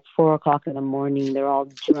was like 4:00 in the morning. They're all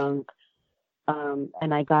drunk.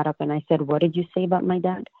 And I got up and I said, what did you say about my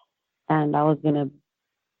dad? And I was going to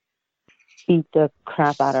beat the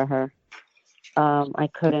crap out of her. I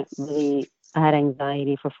couldn't really, I had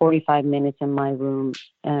anxiety for 45 minutes in my room,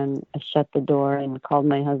 and I shut the door and called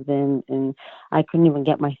my husband, and I couldn't even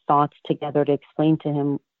get my thoughts together to explain to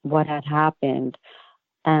him what had happened.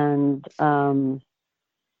 And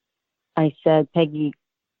I said, Peggy,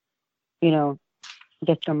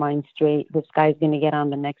 get your mind straight. This guy's going to get on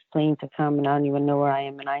the next plane to come, and I don't even know where I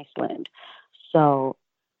am in Iceland. So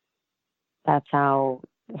that's how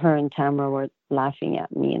her and Tamara were laughing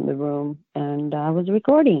at me in the room, and I was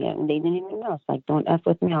recording it, and they didn't even know. It's like, don't F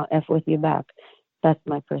with me, I'll F with you back. That's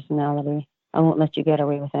my personality. I won't let you get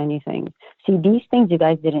away with anything. See, these things you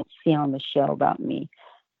guys didn't see on the show about me,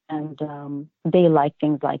 and they like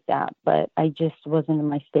things like that, but I just wasn't in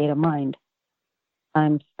my state of mind.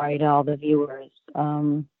 I'm sorry to all the viewers.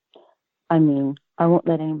 I won't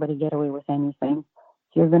let anybody get away with anything.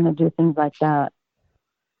 If you're going to do things like that,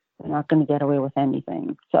 you're not going to get away with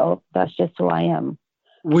anything. So that's just who I am.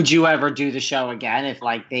 Would you ever do the show again if,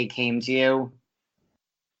 like, they came to you?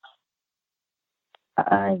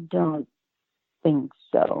 I don't think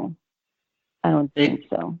so. Think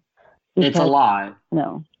so. It's a lot.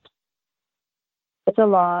 No. It's a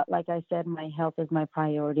lot. Like I said, my health is my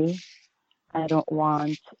priority. I don't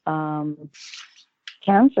want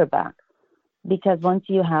cancer back, because once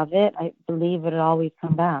you have it, I believe it'll always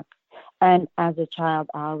come back. And as a child,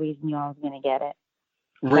 I always knew I was going to get it.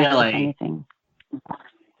 Really? Anything.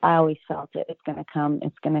 I always felt it. It's going to come.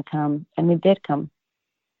 It's going to come. And it did come.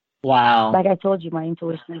 Wow. Like I told you, my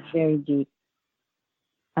intuition is very deep.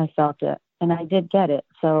 I felt it. And I did get it.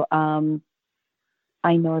 So I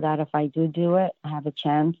know that if I do it, I have a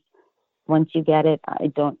chance. Once you get it,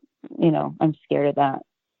 I don't, I'm scared of that.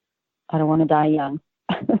 I don't want to die young.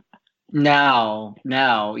 No.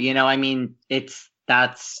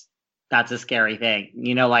 That's a scary thing.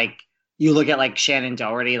 Like, you look at, like, Shannon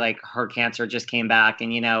Doherty, like, her cancer just came back,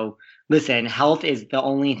 and, listen, health is the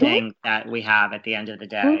only thing that we have at the end of the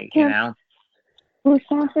day, Whose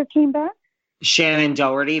cancer came back? Shannon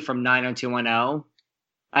Doherty from 90210.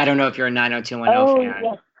 I don't know if you're a 90210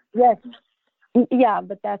 fan. Yes. Yeah,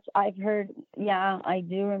 but I've heard, I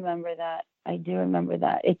do remember that.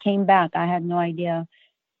 It came back. I had no idea.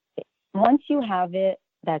 Once you have it,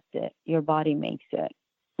 that's it. Your body makes it,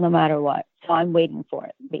 no matter what. So I'm waiting for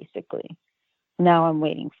it, basically. Now I'm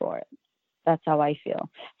waiting for it. That's how I feel.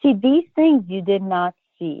 See, these things you did not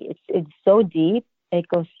see. It's so deep. It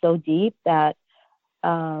goes so deep that,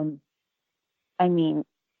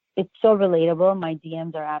 it's so relatable. My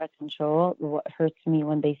DMs are out of control. What hurts me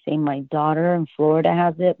when they say my daughter in Florida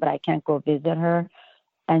has it, but I can't go visit her,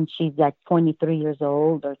 and she's like 23 years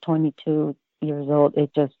old or 22 years old.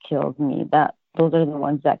 It just kills me. Those are the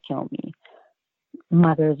ones that kill me.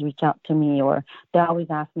 Mothers reach out to me, or they always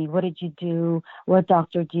ask me, what did you do? What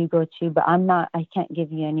doctor do you go to? But I can't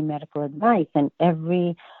give you any medical advice. And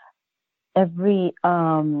every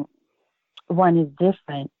one is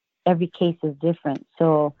different. Every case is different.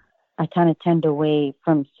 So I kind of tend away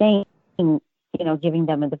from saying, giving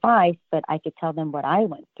them advice, but I could tell them what I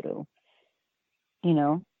went through,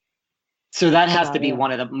 So that has to be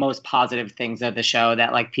one of the most positive things of the show,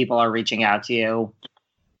 that, like, people are reaching out to you.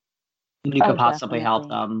 And you could possibly help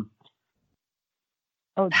them.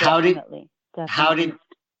 Oh, definitely. How did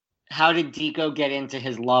Deco get into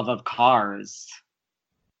his love of cars?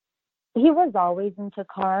 He was always into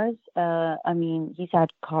cars. I mean, he's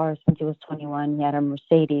had cars since he was 21. He had a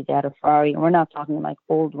Mercedes, he had a Ferrari, and we're not talking like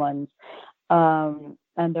old ones.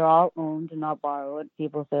 And they're all owned and not borrowed.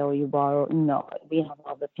 People say, "Oh, you borrow?" No, we have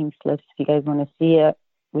all the pink slips. If you guys want to see it,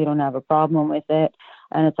 we don't have a problem with it.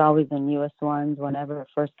 And it's always the newest ones. Whenever it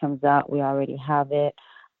first comes out, we already have it.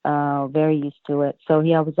 Very used to it. So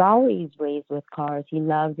he was always raised with cars. He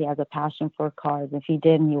has a passion for cars. If he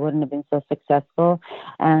didn't, he wouldn't have been so successful.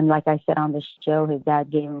 And like I said on the show, his dad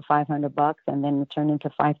gave him $500 and then it turned into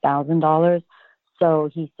 $5,000. So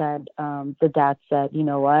he said, the dad said, you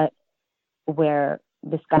know what, where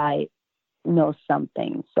this guy knows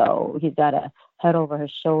something. So he's got a head over his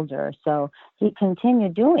shoulder. So he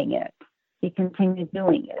continued doing it.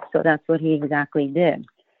 So that's what he exactly did.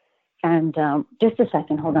 And just a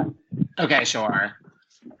second, hold on. Okay, sure.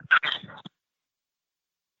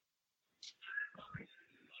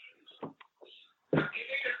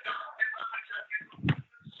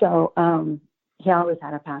 So he always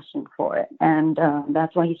had a passion for it. And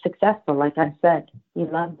that's why he's successful. Like I said, he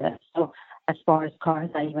loved it. So as far as cars,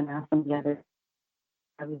 I even asked him the other,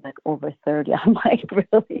 I was like over 30. I'm like,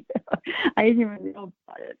 really? I didn't even know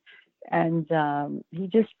about it. And he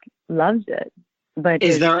just loves it. But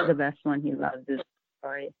the best one he loves is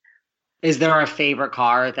Ferrari. Is there a favorite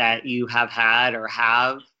car that you have had or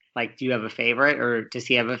have? Like, do you have a favorite, or does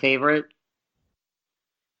he have a favorite?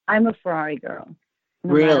 I'm a Ferrari girl.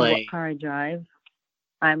 No Really? matter what car I drive,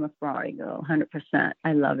 I'm a Ferrari girl, 100%.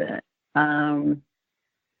 I love it.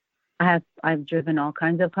 I've driven all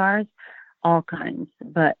kinds of cars,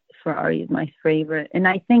 but Ferrari is my favorite. And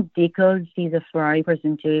I think Deco, he's a Ferrari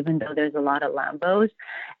person too, even though there's a lot of Lambos.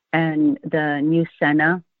 And the new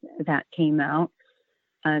Senna that came out,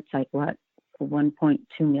 it's like, what, 1.2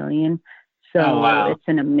 million? So wow. It's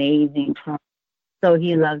an amazing car. So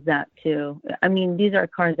he loves that too. I mean, these are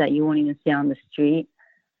cars that you won't even see on the street.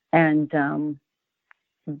 And,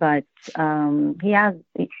 but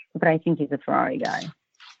I think he's a Ferrari guy.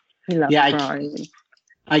 He loves Ferrari.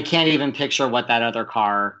 I can't even picture what that other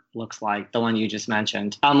car looks like, the one you just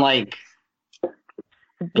mentioned. I'm like,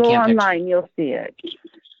 go online, you'll see it.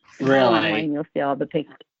 Really? Online, you'll see all the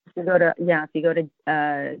pictures. If you go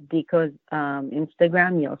to Deco's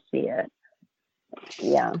Instagram, you'll see it.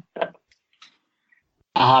 Yeah.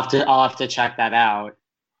 I'll have to check that out.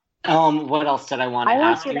 What else did I want to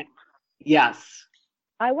ask you? Yes.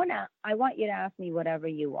 I want you to ask me whatever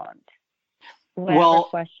you want. Whatever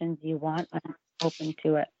questions you want, I'm open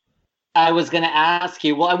to it. I was going to ask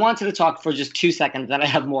you, I wanted to talk for just 2 seconds, then I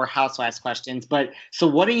have more housewives questions. But so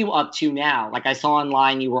what are you up to now? Like I saw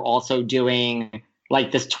online, you were also doing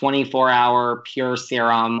like this 24-hour pure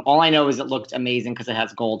serum. All I know is it looked amazing because it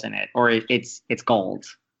has gold in it, or it's gold.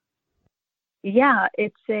 Yeah,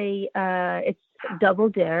 it's Double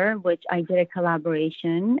Dare, which I did a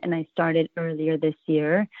collaboration and I started earlier this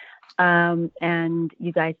year. And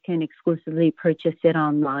you guys can exclusively purchase it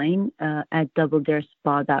online at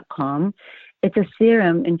doubledarespa.com. It's a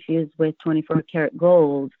serum infused with 24 karat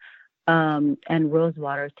gold and rose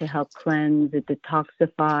water to help cleanse. It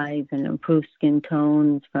detoxifies and improves skin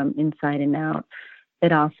tones from inside and out.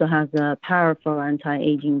 It also has a powerful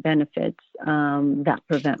anti-aging benefits that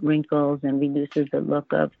prevent wrinkles and reduces the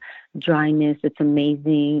look of dryness. It's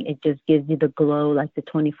amazing. It just gives you the glow, like the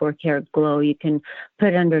 24 karat glow. You can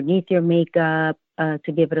put it underneath your makeup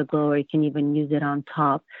to give it a glow, or you can even use it on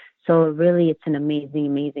top. So really, it's an amazing,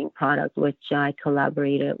 amazing product, which I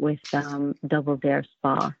collaborated with Double Dare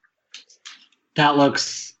Spa.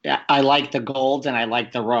 I like the gold and I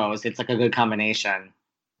like the rose. It's like a good combination.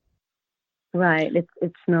 Right.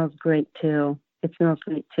 It smells great too.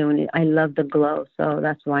 And I love the glow. So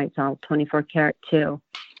that's why it's all 24 karat too.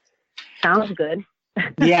 Sounds good.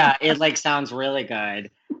 Yeah, it sounds really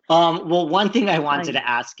good. One thing I wanted to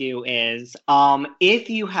ask you is, if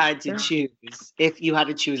you had to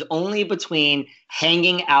choose only between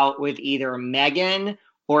hanging out with either Megan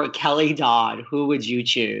or Kelly Dodd, who would you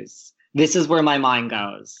choose? This is where my mind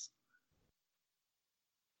goes.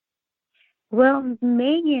 Well,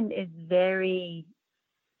 Megan is very.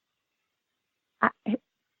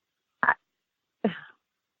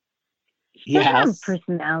 She doesn't have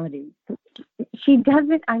personality. She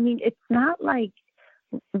doesn't. I mean, it's not like.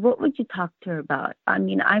 What would you talk to her about? I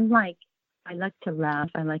mean, I like to laugh.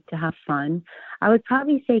 I like to have fun. I would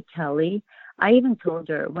probably say Kelly. I even told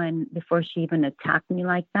her before she even attacked me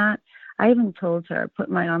like that, I even told her, put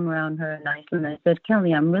my arm around her nicely, and I said,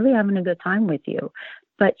 Kelly, I'm really having a good time with you.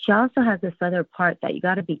 But she also has this other part that you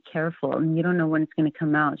got to be careful, and you don't know when it's going to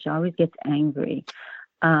come out. She always gets angry.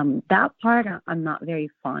 That part I'm not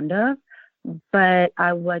very fond of, but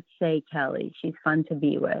I would say Kelly. She's fun to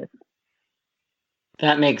be with.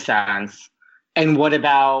 That makes sense. And what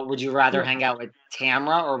about, would you rather Yeah, hang out with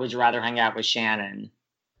Tamra or would you rather hang out with Shannon?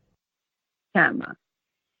 camera.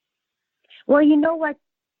 Well, you know what?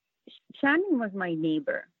 Shannon was my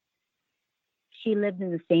neighbor. She lived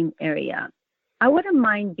in the same area. I wouldn't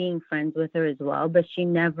mind being friends with her as well, but she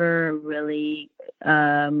never really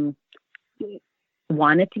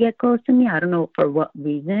wanted to get close to me. I don't know for what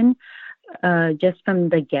reason. Just from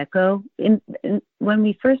the get-go. When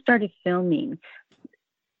we first started filming,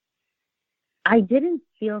 I didn't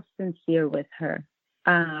feel sincere with her.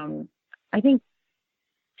 I think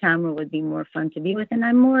Tamara would be more fun to be with, and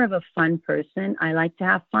I'm more of a fun person. I like to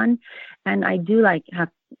have fun, and I like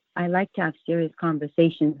to have serious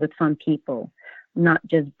conversations with fun people, not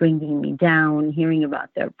just bringing me down, hearing about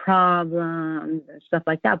their problems and stuff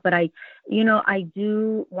like that. But I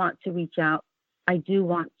do want to reach out. I do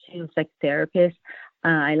want to, it's like therapist.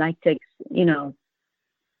 I like to,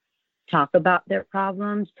 talk about their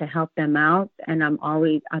problems to help them out. And I'm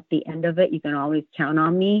always at the end of it. You can always count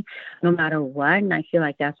on me no matter what. And I feel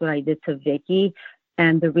like that's what I did to Vicky.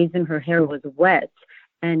 And the reason her hair was wet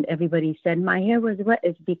and everybody said my hair was wet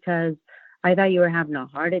is because I thought you were having a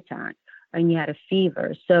heart attack and you had a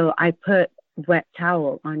fever. So I put wet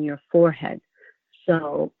towel on your forehead.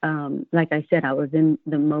 So, like I said, I was in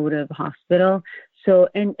the Motive hospital. So,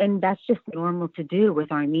 and that's just normal to do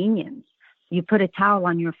with Armenians. You put a towel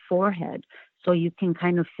on your forehead so you can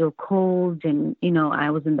kind of feel cold. And,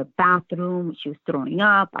 I was in the bathroom. She was throwing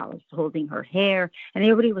up. I was holding her hair. And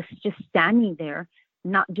everybody was just standing there,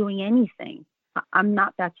 not doing anything. I'm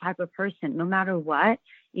not that type of person, no matter what.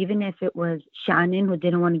 Even if it was Shannon who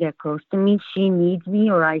didn't want to get close to me, she needs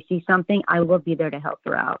me or I see something, I will be there to help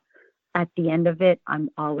her out. At the end of it, I'm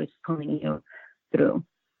always pulling you through.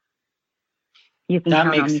 You can That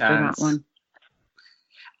count on makes me for that sense. one.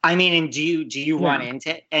 I mean, and do you run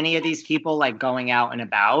into any of these people like going out and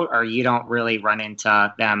about, or you don't really run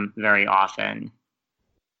into them very often?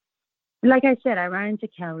 Like I said, I ran into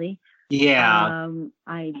Kelly. Yeah.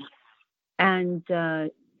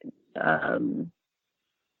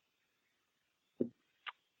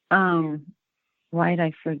 Why did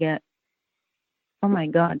I forget? Oh my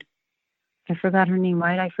God. I forgot her name.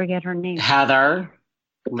 Why did I forget her name? Heather,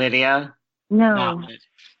 Lydia. No,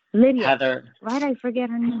 Lydia. Heather. Why did I forget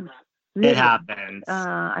her name? It Lydia. happens.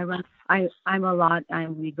 I'm a lot.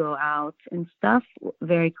 We go out and stuff.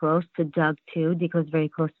 Very close to Doug too. Deco's very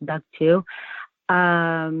close to Doug too.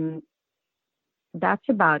 That's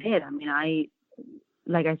about it. I mean,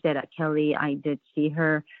 like I said, at Kelly, I did see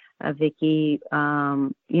her. Vicky,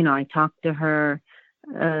 I talked to her.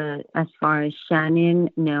 As far as Shannon,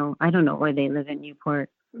 no, I don't know where they live in Newport.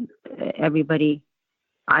 Everybody,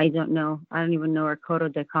 I don't know. I don't even know where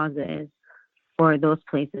Coto de Casa is, or those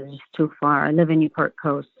places. It's too far. I live in Newport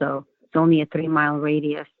Coast, so it's only a 3-mile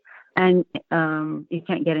radius, and you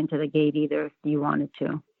can't get into the gate either if you wanted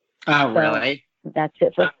to. Oh, really? That's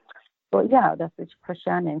it for. Well, yeah, that's it for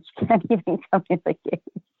Shannon. She can't even come in the gate.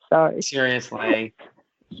 Sorry. Seriously.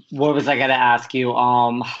 What was I going to ask you?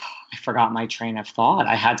 I forgot my train of thought.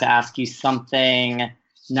 I had to ask you something,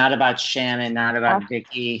 not about Shannon, not about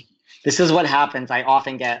Vicky. This is what happens. I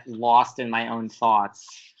often get lost in my own thoughts.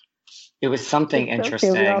 It was something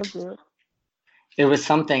interesting. Okay, we all do. It was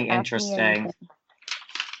something interesting.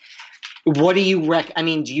 What do you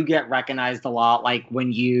do you get recognized a lot? Like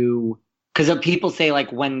when because people say like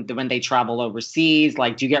when they travel overseas,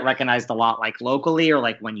 like do you get recognized a lot like locally or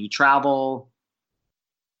like when you travel?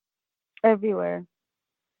 Everywhere.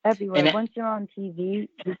 Once you're on TV,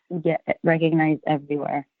 you get recognized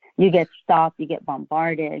everywhere. You get stopped, you get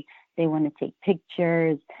bombarded. They want to take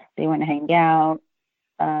pictures. They want to hang out.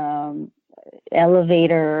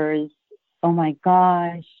 Elevators. Oh my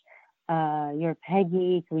gosh. You're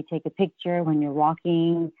Peggy. Can we take a picture when you're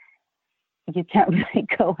walking? You can't really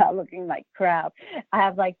go out looking like crap. I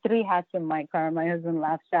have like 3 hats in my car. My husband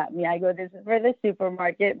laughs at me. I go, this is for the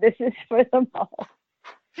supermarket. This is for the mall.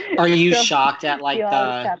 Are you shocked at like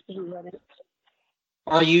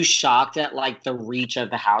Are you shocked at like the reach of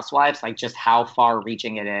the Housewives? Like just how far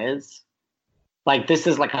reaching it is? Like this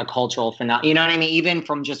is like a cultural phenomenon. You know what I mean? Even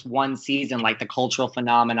from just one season, like the cultural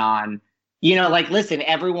phenomenon. Like listen,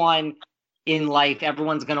 everyone in life,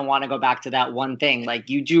 everyone's gonna want to go back to that one thing. Like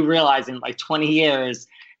you do realize in like 20 years,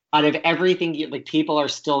 out of everything, like people are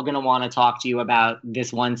still gonna want to talk to you about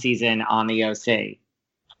this one season on the OC.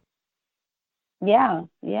 Yeah,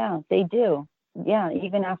 they do. Yeah,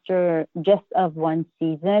 even after just of one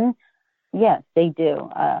season, yes, they do.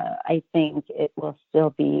 I think it will still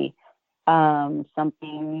be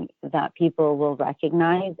something that people will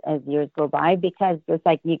recognize as years go by because it's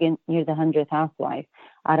like you're the 100th housewife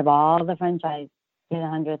out of all the franchise in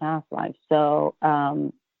 100th Housewives. So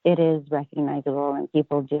it is recognizable, and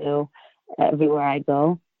people do everywhere I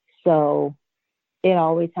go. So it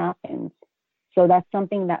always happens. So that's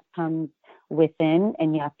something that comes within,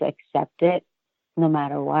 and you have to accept it no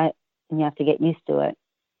matter what, and you have to get used to it.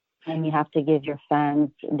 And you have to give your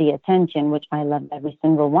fans the attention, which I love every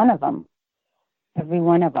single one of them, every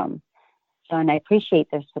one of them. So, and I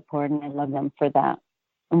appreciate their support, and I love them for that.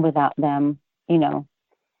 And without them,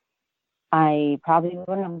 I probably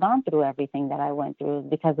wouldn't have gone through everything that I went through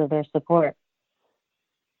because of their support.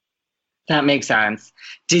 That makes sense.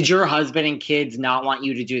 Did your husband and kids not want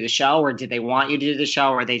you to do the show, or did they want you to do the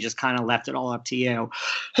show, or they just kind of left it all up to you?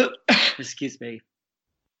 Excuse me.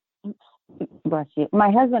 Bless you. My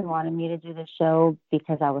husband wanted me to do the show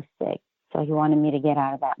because I was sick. So he wanted me to get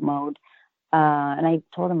out of that mode. And I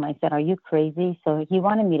told him, I said, are you crazy? So he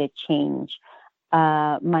wanted me to change.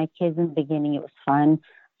 My kids in the beginning, it was fun.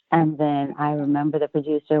 And then I remember the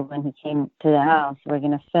producer, when he came to the house, we're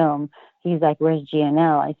going to film. He's like, where's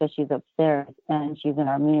GNL? I said, she's upstairs. And she's in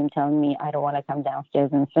Armenian telling me I don't want to come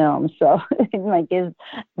downstairs and film. So my kids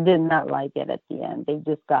did not like it at the end.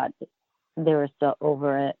 They were so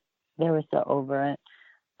over it.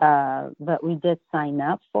 But we did sign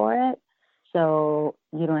up for it. So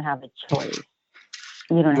you don't have a choice.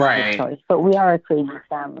 Have a choice. But we are a crazy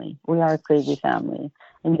family.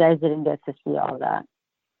 And you guys didn't get to see all that.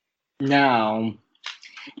 No.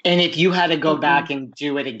 And if you had to go back and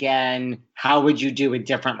do it again, how would you do it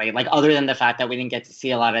differently? Like, other than the fact that we didn't get to see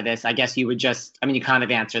a lot of this, I guess you would you kind of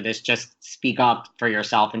answer this, just speak up for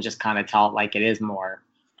yourself and just kind of tell it like it is more.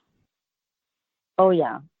 Oh,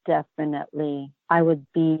 yeah, definitely. I would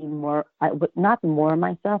be not more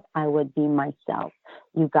myself. I would be myself.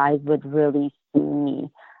 You guys would really see me.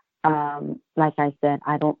 Like I said,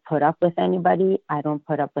 I don't put up with anybody. I don't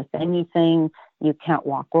put up with anything. You can't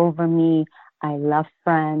walk over me. I love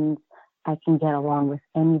friends. I can get along with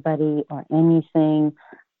anybody or anything.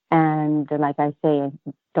 And like I say,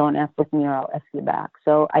 don't F with me or I'll F you back.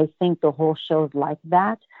 So I think the whole show's like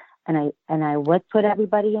that. And I would put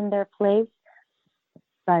everybody in their place.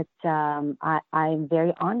 But I'm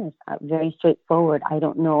very honest, very straightforward. I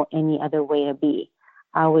don't know any other way to be.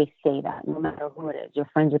 I always say that, no matter who it is. You're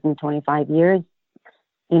friends with them 25 years.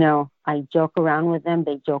 I joke around with them.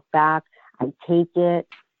 They joke back. I take it.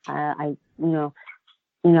 I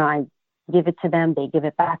give it to them. They give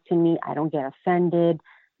it back to me. I don't get offended.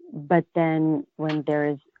 But then when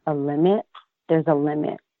there's a limit, there's a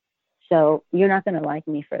limit. So you're not going to like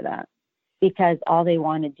me for that, because all they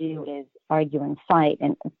want to do is argue and fight.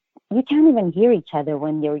 And you can't even hear each other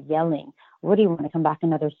when you're yelling. What do you want to come back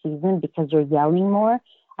another season because you're yelling more?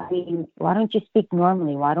 I mean, why don't you speak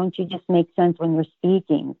normally? Why don't you just make sense when you're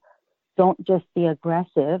speaking? Don't just be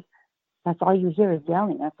aggressive. That's all you hear is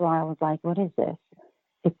yelling. That's why I was like, what is this?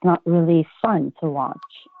 It's not really fun to watch.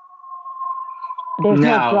 There's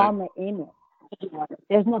no drama in it.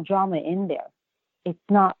 There's no drama in there. It's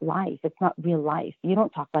not life. It's not real life. You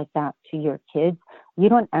don't talk like that to your kids. You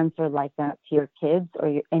don't answer like that to your kids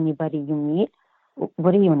or anybody you meet.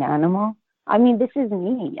 What are you, an animal? I mean, this is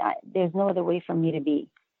me. There's no other way for me to be.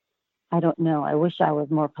 I don't know. I wish I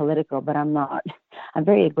was more political, but I'm not. I'm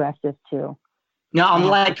very aggressive too. No, I'm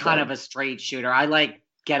like kind of a straight shooter. I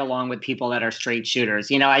get along with people that are straight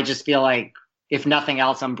shooters. I just feel like, if nothing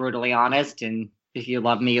else, I'm brutally honest. And if you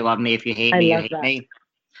love me, you love me. If you hate me, you hate me.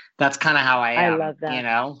 That's kind of how I am. I love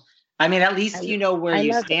that. I mean, at least you know where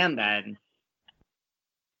you stand then.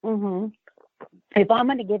 Mm-hmm. If I'm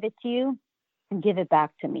going to give it to you, give it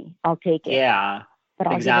back to me. I'll take it. Yeah, but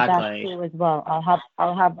I'll give it back to you as well.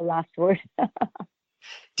 I'll have the last word.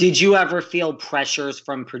 Did you ever feel pressures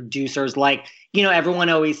from producers? Everyone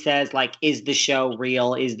always says, is the show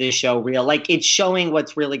real? Is this show real? It's showing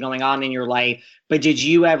what's really going on in your life. But did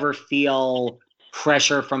you ever feel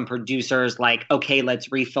pressure from producers okay, let's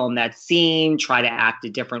refilm that scene, try to act a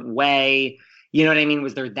different way? You know what I mean?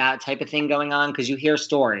 Was there that type of thing going on? Because you hear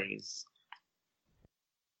stories.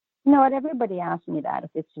 No, everybody asks me that,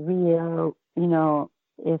 if it's real,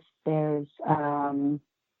 if there's,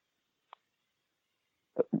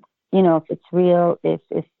 if it's real, if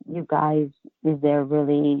you guys, is there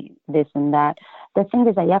really this and that? The thing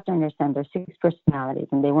is that you have to understand there's 6 personalities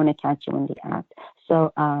and they want to catch you in the act.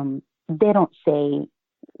 So they don't say,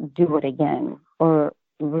 do it again or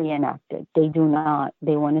reenact it. They do not.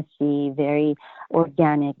 They want to see very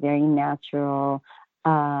organic, very natural,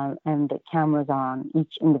 and the camera's on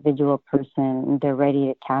each individual person. They're ready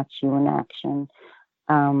to catch you in action.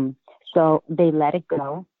 So they let it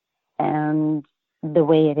go. And the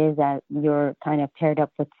way it is that you're kind of paired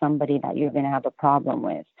up with somebody that you're going to have a problem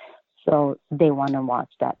with. So they want to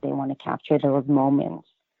watch that. They want to capture those moments.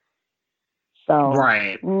 So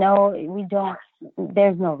Right. no, we don't.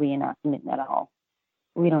 There's no reenactment at all.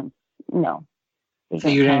 We don't. No, they So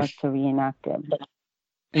don't you tell didn't, us to reenact it.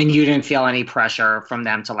 and you didn't feel any pressure from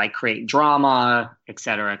them to like create drama, et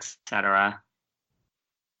cetera, et cetera.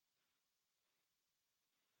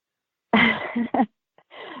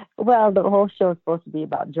 Well, the whole show is supposed to be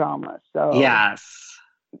about drama, so Yes,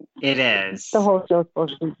 it the is. whole show is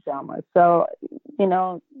supposed to be drama. So, you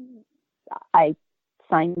know, I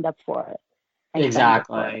signed up for it. I signed up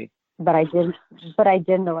for it, Exactly. but I didn't. But I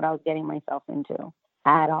didn't know what I was getting myself into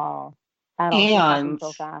at all. At all. It happened And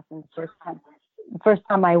so fast. And the first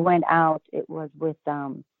time I went out, it was with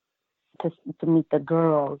to meet the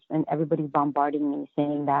girls, and everybody's bombarding me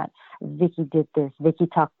saying that Vicky did this, Vicky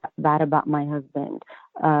talked bad about my husband,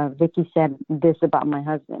 Vicky said this about my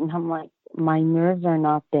husband. And I'm like, my nerves are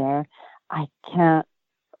not there. I can't.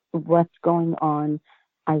 What's going on?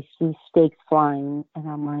 I see steaks flying, and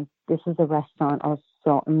I'm like, this is a restaurant. I was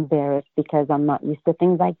so embarrassed because I'm not used to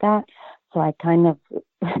things like that. So I kind of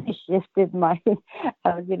shifted my.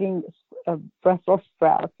 I was eating Brussels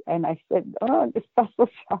sprouts, and I said, "Oh, this Brussels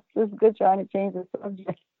sprouts is good." Trying to change the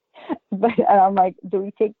subject, but I'm like, "Do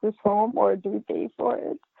we take this home or do we pay for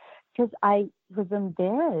it?" Because I was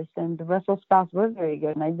embarrassed, and the Brussels sprouts were very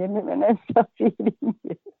good, and I didn't even end up eating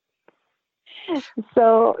it.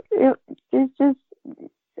 So it's just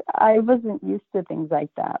I wasn't used to things like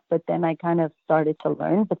that. But then I kind of started to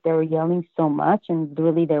learn. But they were yelling so much, and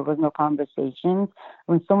really there was no conversations.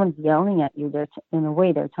 When someone's yelling at you, in a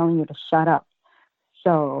way they're telling you to shut up.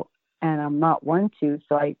 So, and I'm not one to,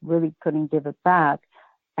 so I really couldn't give it back.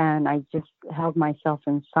 And I just held myself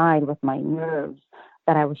inside with my nerves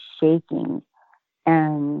that I was shaking.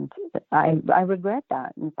 And I regret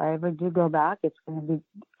that. And if I ever do go back, it's going to be,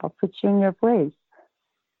 I'll put you in your place.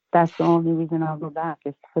 That's the only reason I'll go back,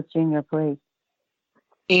 is to put you in your place.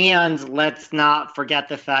 and let's not forget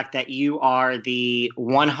the fact that you are the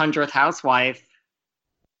 100th housewife,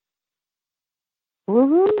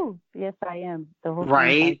 Woohoo! Yes, I am. The whole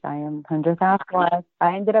franchise, right? I am 100th housewife.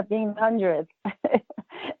 I ended up being 100th. It's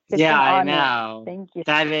Yeah, an I honor. know. Thank you.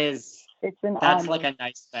 That is, It's an that's like honor. a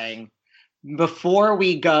nice thing. Before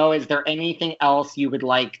we go, is there anything else you would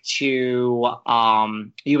like to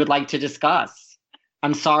discuss?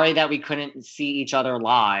 I'm sorry that we couldn't see each other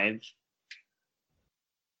live.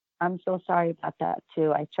 I'm so sorry about that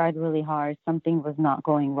too. I tried really hard. Something was not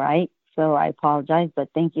going right. So I apologize, but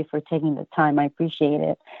thank you for taking the time. I appreciate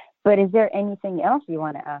it. But is there anything else you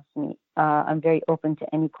want to ask me? I'm very open to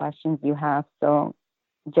any questions you have. So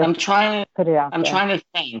just I'm trying put it out I'm there. trying to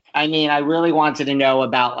think. I mean, I really wanted to know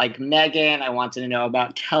about like Megan. I wanted to know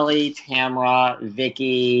about Kelly, Tamra,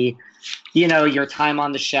 Vicky, your time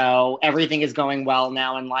on the show. Everything is going well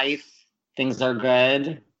now in life. Things are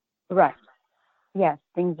good. Right. Yes,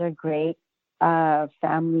 things are great.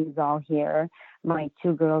 Family's all here. My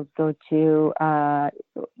two girls go to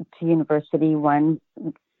university. One,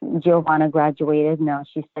 Giovanna, graduated. Now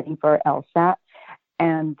she's studying for LSAT.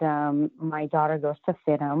 And my daughter goes to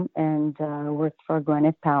FITM and works for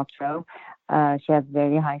Gwyneth Paltrow. She has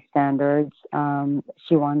very high standards.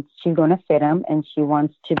 She's going to FITM, and she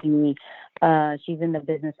wants to be, she's in the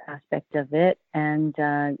business aspect of it. And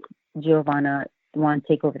Giovanna want to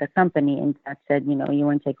take over the company. And Dad said, you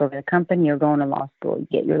want to take over the company, you're going to law school. You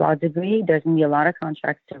get your law degree, there's going to be a lot of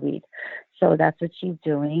contracts to read. So that's what she's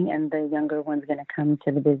doing. And the younger one's going to come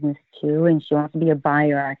to the business too. And she wants to be a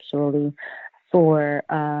buyer, actually, for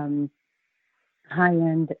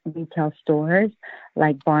high-end retail stores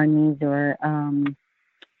like Barney's or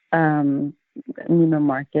Neiman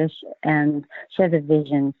Marcus. And she has a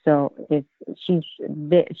vision. So she's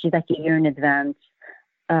like a year in advance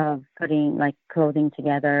of putting like clothing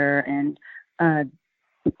together, and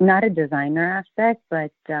not a designer aspect,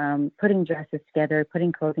 but putting dresses together,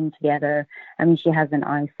 putting clothing together. I mean, she has an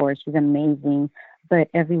eye for it. She's amazing. But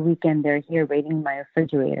every weekend they're here raiding my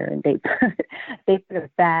refrigerator, and they put a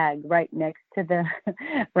bag right next to their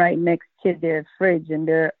fridge, and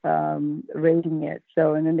they're raiding it.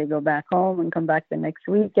 So, and then they go back home and come back the next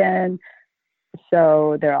weekend.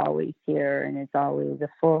 So they're always here, and it's always a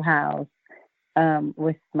full house.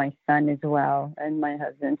 With my son as well and my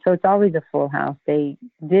husband. So it's always a full house. They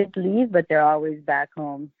did leave, but they're always back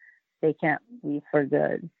home. They can't leave for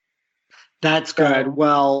good. That's good.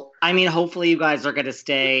 Well, I mean, hopefully you guys are going to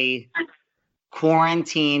stay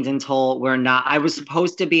quarantined until we're not. I was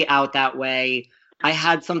supposed to be out that way. I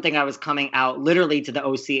had something I was coming out literally to the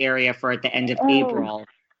OC area for at the end of April,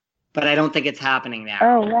 but I don't think it's happening now.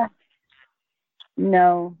 Oh, yeah.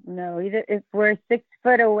 No. Either if we're 6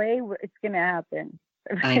 foot away, it's going to happen.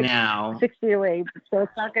 I know. 6 feet away, so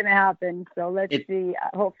it's not going to happen. So let's see.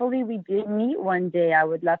 Hopefully we do meet one day. I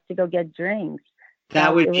would love to go get drinks.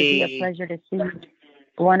 It would be a pleasure to see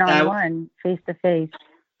one-on-one, face-to-face.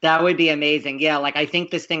 That would be amazing. Yeah, like I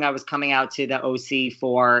think this thing I was coming out to the OC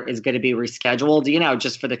for is going to be rescheduled,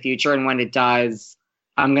 just for the future. And when it does,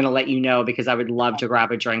 I'm going to let you know because I would love to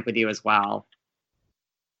grab a drink with you as well.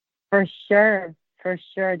 For sure.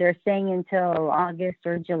 They're saying until August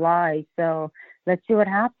or July. So let's see what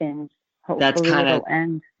happens. Hopefully it'll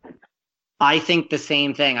end. I think the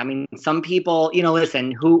same thing. I mean, some people,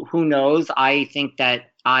 listen, who knows? I think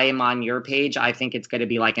that I am on your page. I think it's going to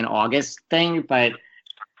be like an August thing, but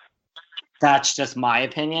that's just my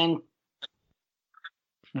opinion.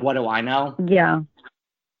 What do I know? Yeah.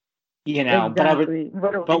 Exactly.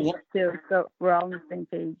 So we're all on the same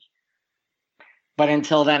page. But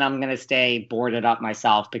until then, I'm going to stay boarded up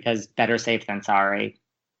myself because better safe than sorry.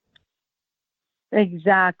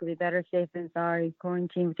 Exactly. Better safe than sorry.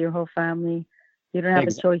 Quarantine with your whole family. You don't have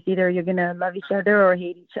a choice. Either you're going to love each other or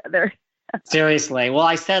hate each other. Seriously. Well,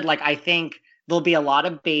 I said, I think there'll be a lot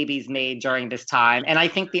of babies made during this time. And I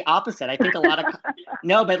think the opposite. I think a lot of,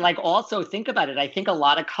 no, but also think about it. I think a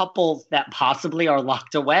lot of couples that possibly are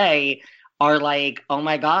locked away are like, oh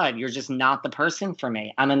my God, you're just not the person for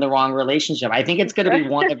me. I'm in the wrong relationship. I think it's going to be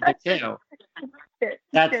one of the two.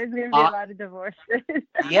 There's going to be a lot of divorces.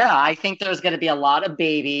 Yeah, I think there's going to be a lot of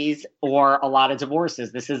babies or a lot of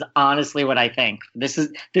divorces. This is honestly what I think. This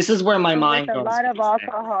is where my mind goes. With a lot of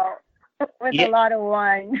alcohol. With a lot of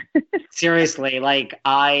wine. Seriously,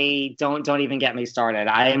 I don't even get me started.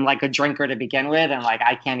 I am a drinker to begin with, and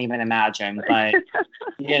I can't even imagine. But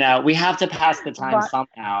we have to pass the time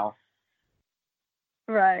somehow.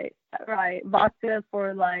 Right. Vodka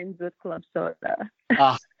 4 limes with club soda.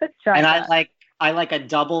 And I like a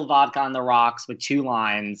double vodka on the rocks with 2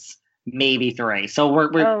 limes, maybe 3. So we're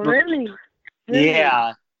really?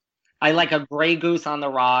 Yeah. I like a Grey Goose on the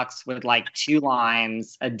rocks with 2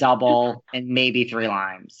 limes, a double, and maybe 3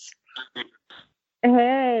 limes.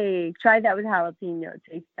 Hey, try that with jalapeno. It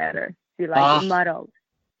tastes better. If you like it muddled.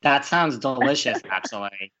 That sounds delicious,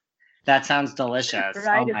 actually. That sounds delicious.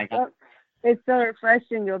 Right? Oh my God. It's so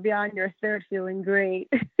refreshing. You'll be on your third feeling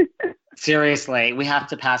great. Seriously, we have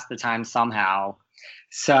to pass the time somehow.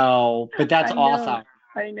 So, but that's awesome.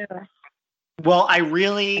 I know. Well, I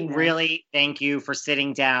really thank you for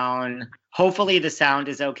sitting down. Hopefully the sound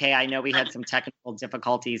is okay. I know we had some technical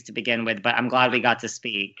difficulties to begin with, but I'm glad we got to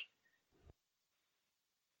speak.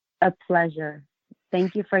 A pleasure.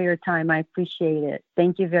 Thank you for your time. I appreciate it.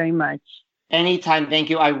 Thank you very much. Anytime. Thank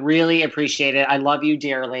you. I really appreciate it. I love you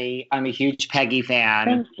dearly. I'm a huge Peggy fan.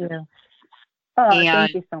 Thank you.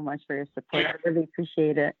 Thank you so much for your support. I really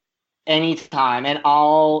appreciate it. Anytime. And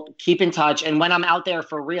I'll keep in touch. And when I'm out there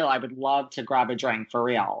for real, I would love to grab a drink for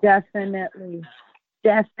real. Definitely.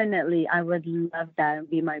 I would love that. It'd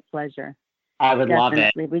be my pleasure. I would love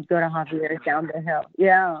it. We'd go to Javier down the hill.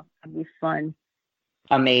 Yeah, it'd be fun.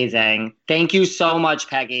 Amazing. Thank you so much,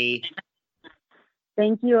 Peggy.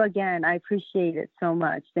 Thank you again. I appreciate it so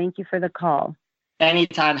much. Thank you for the call.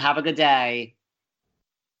 Anytime. Have a good day.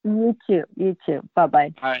 You too.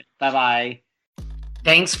 Bye-bye. All right. Bye-bye.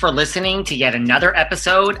 Thanks for listening to yet another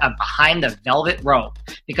episode of Behind the Velvet Rope.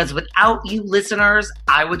 Because without you listeners,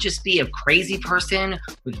 I would just be a crazy person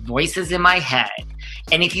with voices in my head.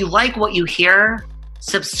 And if you like what you hear,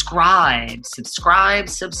 subscribe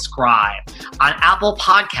on Apple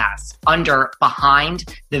Podcasts under Behind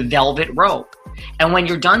the Velvet Rope. And when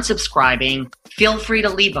you're done subscribing, feel free to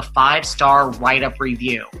leave a 5-star write-up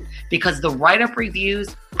review because the write-up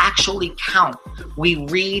reviews actually count. We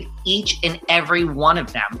read each and every one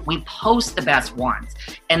of them. We post the best ones,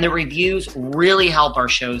 and the reviews really help our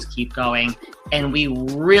shows keep going. And we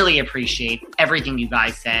really appreciate everything you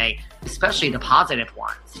guys say, especially the positive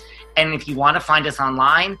ones. And if you want to find us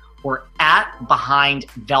online, we're at Behind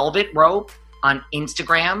Velvet Rope on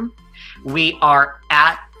Instagram. We are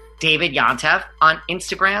at David Yontef on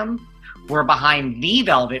Instagram. We're Behind the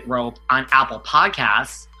Velvet Rope on Apple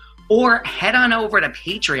Podcasts. Or head on over to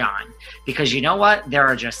Patreon because you know what? There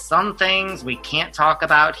are just some things we can't talk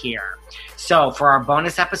about here. So for our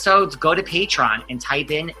bonus episodes, go to Patreon and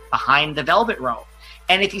type in Behind the Velvet Rope.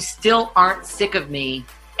 And if you still aren't sick of me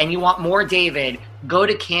and you want more David, go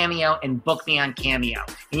to Cameo and book me on Cameo.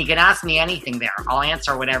 And you can ask me anything there. I'll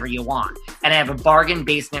answer whatever you want. And I have a bargain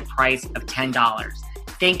basement price of $10.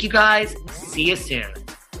 Thank you guys. See you soon.